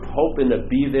 if you're hoping to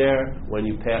be there when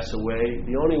you pass away,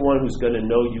 the only one who's going to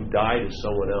know you died is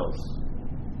someone else.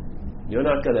 You're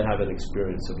not going to have an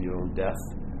experience of your own death.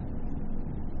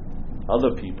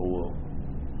 Other people will.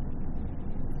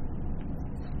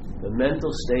 The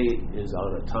mental state is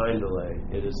on a time delay.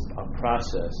 It is a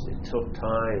process. It took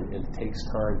time. It takes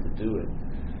time to do it.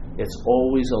 It's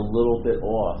always a little bit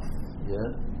off.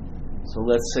 Yeah? So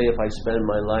let's say if I spend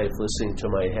my life listening to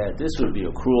my head, this would be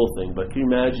a cruel thing, but can you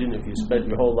imagine if you spent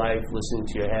your whole life listening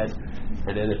to your head,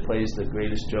 and then it plays the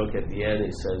greatest joke at the end?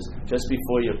 It says, just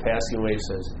before you're passing away, it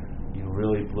says, "You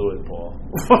really blew it, Paul."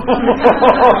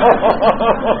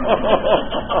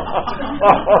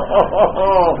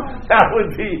 That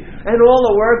would be, and all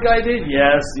the work I did,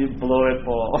 yes, you blew it,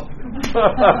 Paul.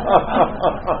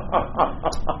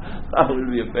 That would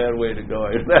be a bad way to go,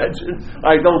 I imagine.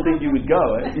 I don't think you would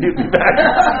go. You'd be back.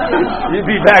 You'd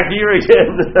be back here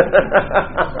again.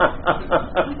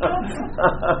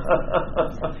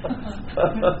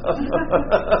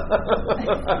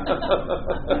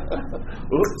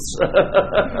 Oops.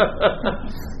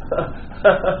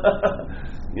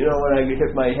 You know, when I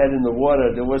hit my head in the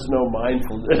water, there was no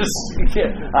mindfulness.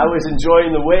 I was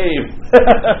enjoying the wave.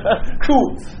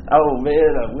 Cool. Oh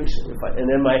man, I wish.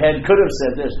 And then my head could have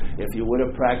said this: if you would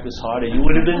have practiced harder, you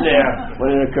would have been there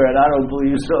when it occurred. I don't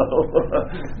believe so.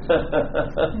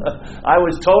 I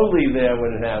was totally there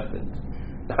when it happened.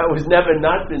 I was never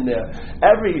not been there.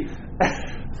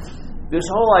 This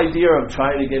whole idea of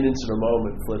trying to get into the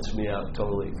moment flips me out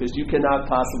totally, because you cannot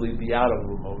possibly be out of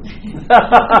a moment.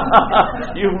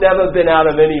 You've never been out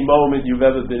of any moment you've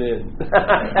ever been in.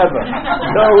 Ever.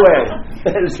 No way.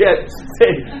 Yet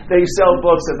they sell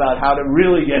books about how to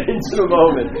really get into the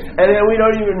moment. And then we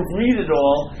don't even read it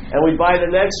all, and we buy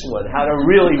the next one, how to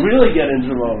really, really get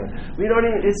into the moment. We don't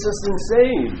even, it's just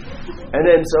insane. And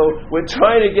then so we're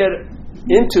trying to get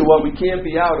into what we can't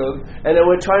be out of, and then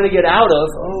we're trying to get out of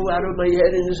my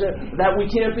head into that we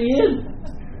can't be in.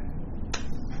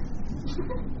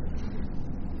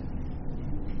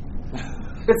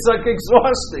 It's like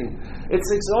exhausting.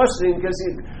 It's exhausting because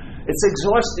it's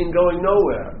exhausting going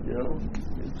nowhere, you know.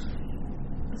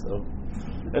 So,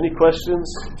 any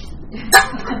questions?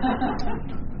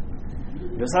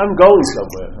 Because I'm going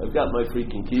somewhere. I've got my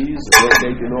freaking keys and they're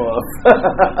taking off.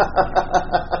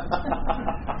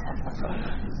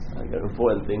 I got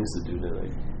important things to do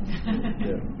tonight.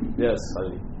 Yeah. Yes,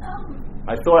 honey.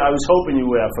 I was hoping you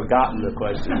would have forgotten the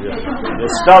question.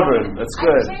 You're stubborn. That's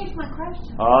good. I changed my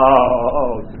question.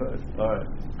 Oh, good. All right.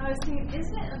 I was thinking,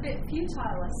 isn't it a bit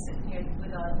futile us sitting here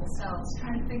with our little selves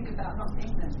trying to think about not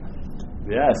being there?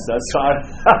 Yes, that's right.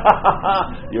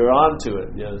 You're on to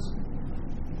it, yes.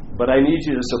 But I need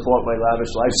you to support my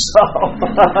lavish lifestyle.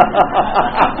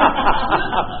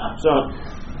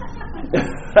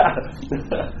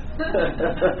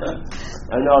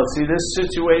 I know. See, this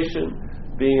situation,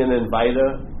 being an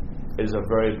inviter, is a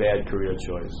very bad career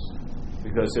choice.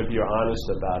 Because if you're honest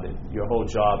about it, your whole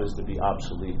job is to be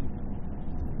obsolete.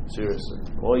 Seriously.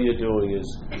 All you're doing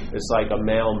is, it's like a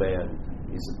mailman.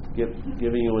 He's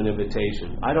giving you an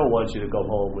invitation. I don't want you to go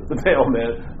home with the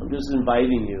mailman. I'm just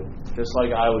inviting you, just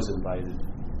like I was invited.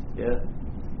 Yeah?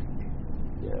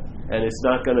 Yeah. And it's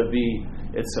not going to be,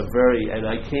 and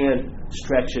I can't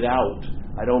stretch it out.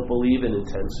 I don't believe in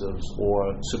intensives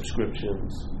or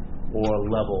subscriptions or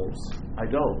levels. I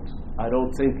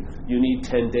don't think you need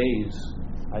 10 days.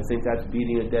 I think that's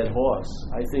beating a dead horse.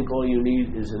 I think all you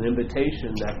need is an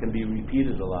invitation that can be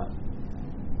repeated a lot.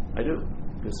 I do.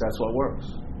 Because that's what works.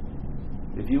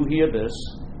 If you hear this,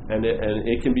 and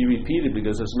it can be repeated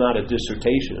because it's not a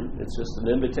dissertation, it's just an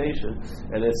invitation,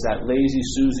 and it's that lazy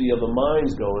Susie of the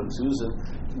mind's going, Susan,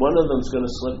 one of them's going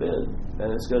to slip in, and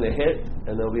it's going to hit,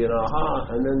 and there'll be an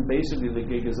aha, and then basically the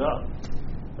gig is up.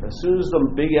 As soon as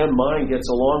the big M mind gets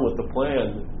along with the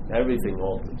plan, everything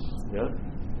alters. Yeah?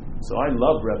 So I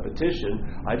love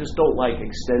repetition. I just don't like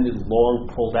extended,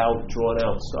 long, pulled out, drawn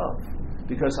out stuff.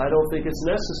 Because I don't think it's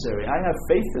necessary. I have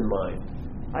faith in mind.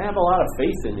 I have a lot of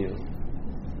faith in you.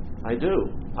 I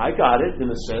do. I got it, in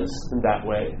a sense, in that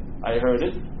way. I heard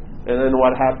it. And then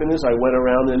what happened is I went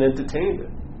around and entertained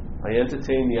it. I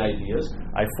entertained the ideas.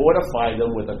 I fortified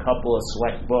them with a couple of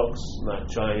select books, not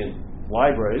giant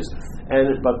libraries.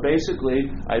 But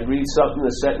basically, I'd read something,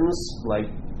 a sentence,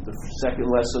 like the second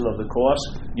lesson of the course.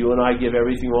 You and I give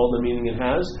everything all the meaning it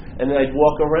has. And then I'd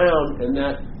walk around, and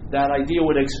that idea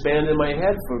would expand in my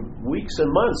head for weeks and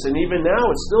months, and even now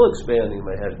it's still expanding in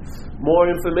my head.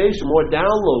 More information, more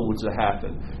download would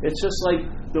happen. It's just like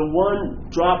the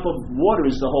one drop of water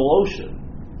is the whole ocean.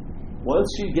 Once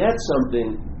you get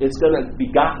something, it's going to be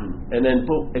gotten and then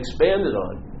expanded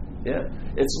on. Yeah,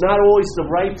 it's not always the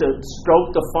right to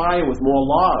stoke the fire with more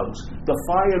logs. The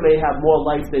fire may have more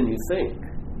life than you think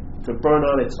to burn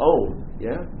on its own.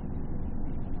 Yeah.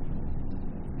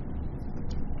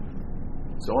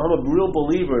 So I'm a real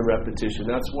believer in repetition.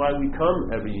 That's why we come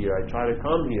every year. I try to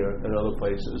come here and other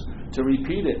places to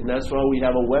repeat it. And that's why we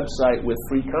have a website with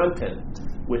free content,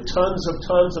 with tons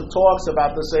of talks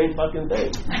about the same fucking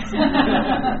thing.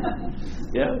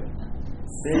 Yeah?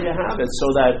 There you have it. So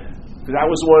that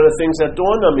was one of the things that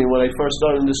dawned on me when I first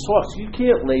started this talk. So you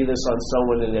can't lay this on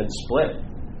someone and then split.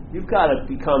 You've got to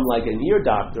become like an ear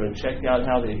doctor and check out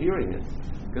how they're hearing it.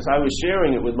 Because I was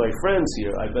sharing it with my friends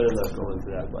here. I better not go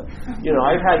into that. But,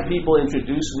 I've had people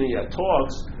introduce me at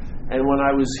talks, and when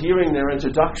I was hearing their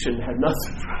introduction, it had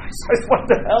nothing. I said, what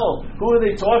the hell? Who are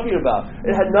they talking about?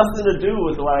 It had nothing to do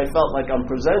with what I felt like I'm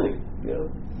presenting.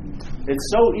 It's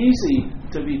so easy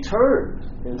to be turned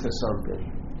into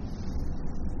something.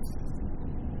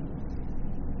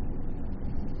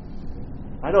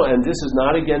 And this is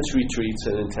not against retreats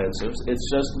and intensives. It's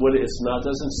just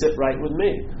doesn't sit right with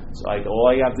me. So all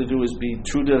I have to do is be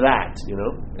true to that,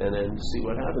 and then see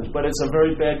what happens. But it's a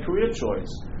very bad career choice.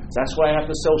 That's why I have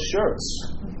to sell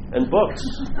shirts and books.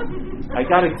 I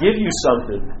got to give you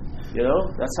something,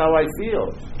 That's how I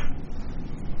feel.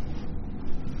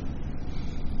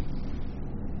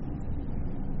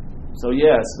 So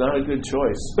it's not a good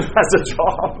choice as a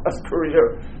job, as a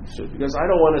career, because I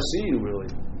don't want to see you really.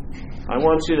 I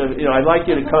want you to, I'd like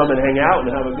you to come and hang out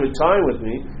and have a good time with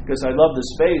me because I love the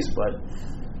space, but,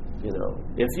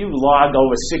 if you log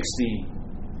over 60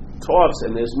 talks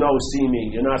and there's no see me,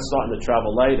 you're not starting to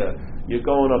travel later, you're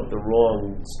going up the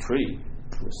wrong tree,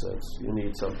 in a sense. You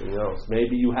need something else.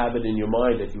 Maybe you have it in your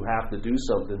mind that you have to do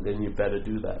something, then you better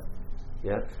do that.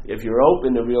 Yeah? If you're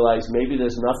open to realize maybe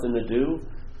there's nothing to do,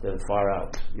 then far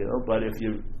out, but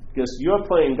because you're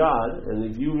playing God, and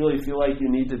if you really feel like you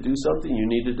need to do something, you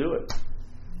need to do it.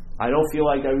 I don't feel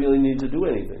like I really need to do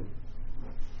anything.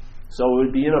 So it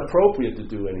would be inappropriate to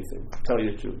do anything, to tell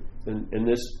you the truth, in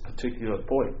this particular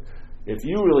point. If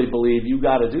you really believe you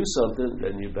got to do something,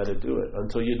 then you better do it.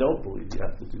 Until you don't believe you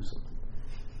have to do something.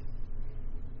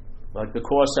 Like the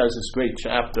Course has this great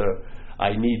chapter,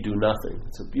 I Need Do Nothing.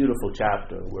 It's a beautiful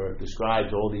chapter where it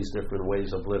describes all these different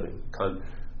ways of living.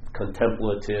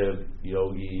 Contemplative,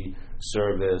 yogi,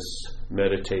 service,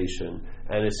 meditation.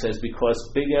 And it says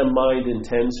because Big M mind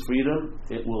intends freedom,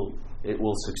 it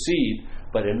will succeed,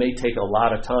 but it may take a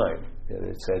lot of time. And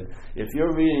it said, if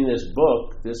you're reading this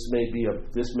book, this may be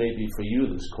for you,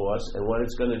 this course, and what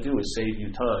it's going to do is save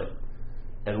you time.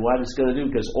 And what it's going to do,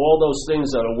 because all those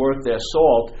things that are worth their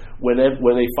salt, when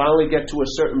they finally get to a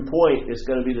certain point, it's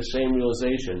going to be the same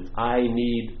realization. I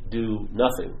need do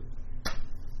nothing.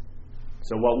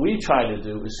 So what we try to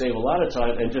do is save a lot of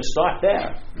time and just start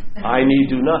there. I need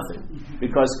do nothing.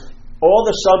 Because all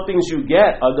the somethings you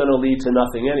get are going to lead to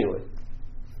nothing anyway.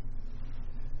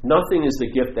 Nothing is the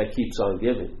gift that keeps on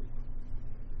giving.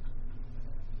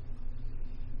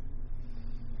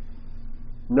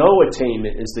 No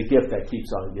attainment is the gift that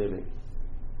keeps on giving.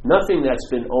 Nothing that's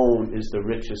been owned is the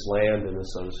richest land,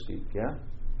 so to speak. Yeah?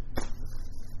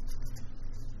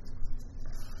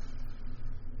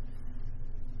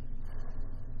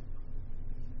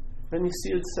 And you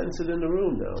see it, sense it in the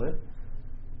room now.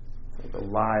 It's like a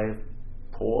live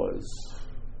pause.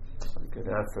 It's like an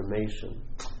affirmation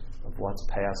of what's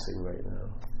passing right now.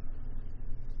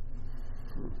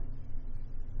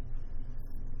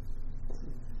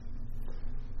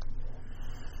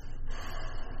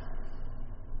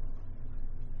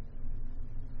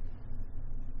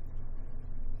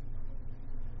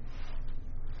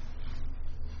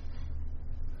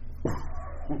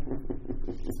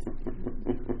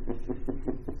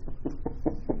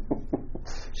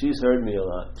 She's heard me a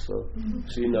lot, so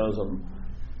she knows I'm.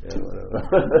 Yeah,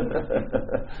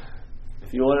 whatever.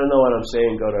 If you want to know what I'm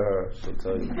saying, go to her. She'll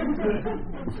tell you.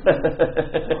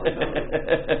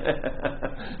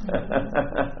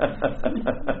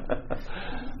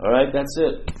 All right, that's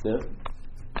it. Yeah.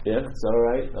 Yeah, it's all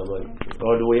right. I'm like,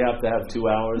 or do we have to have 2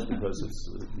 hours because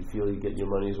you feel you get your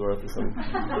money's worth or something? 2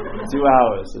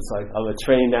 hours. It's like I'm a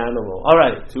trained animal. All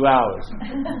right, 2 hours.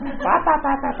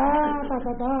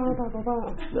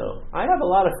 No, I have a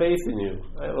lot of faith in you.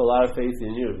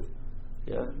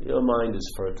 Yeah, your mind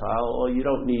is fertile. Oh, you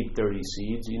don't need 30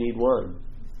 seeds. You need one.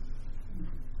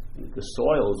 The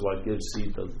soil is what gives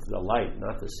seed the light,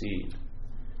 not the seed.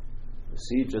 The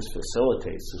seed just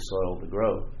facilitates the soil to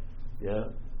grow. Yeah.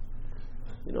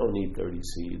 You don't need 30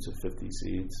 seeds or 50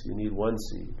 seeds. You need one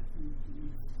seed.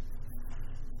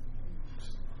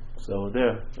 So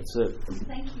there, that's it.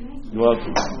 Thank you. You're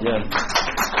welcome. Yeah.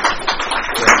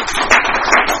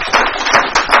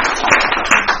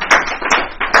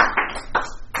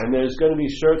 And there's going to be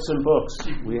shirts and books.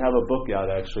 We have a book out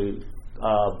actually.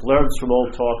 Blurbs from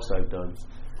old talks I've done.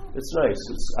 It's nice.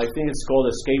 I think it's called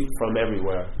Escape from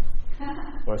Everywhere,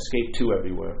 or Escape to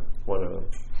Everywhere. One of them.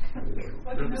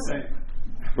 They're the same.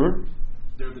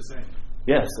 They're the same.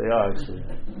 Yes, they are actually.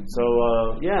 So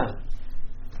yeah,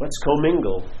 let's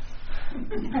commingle.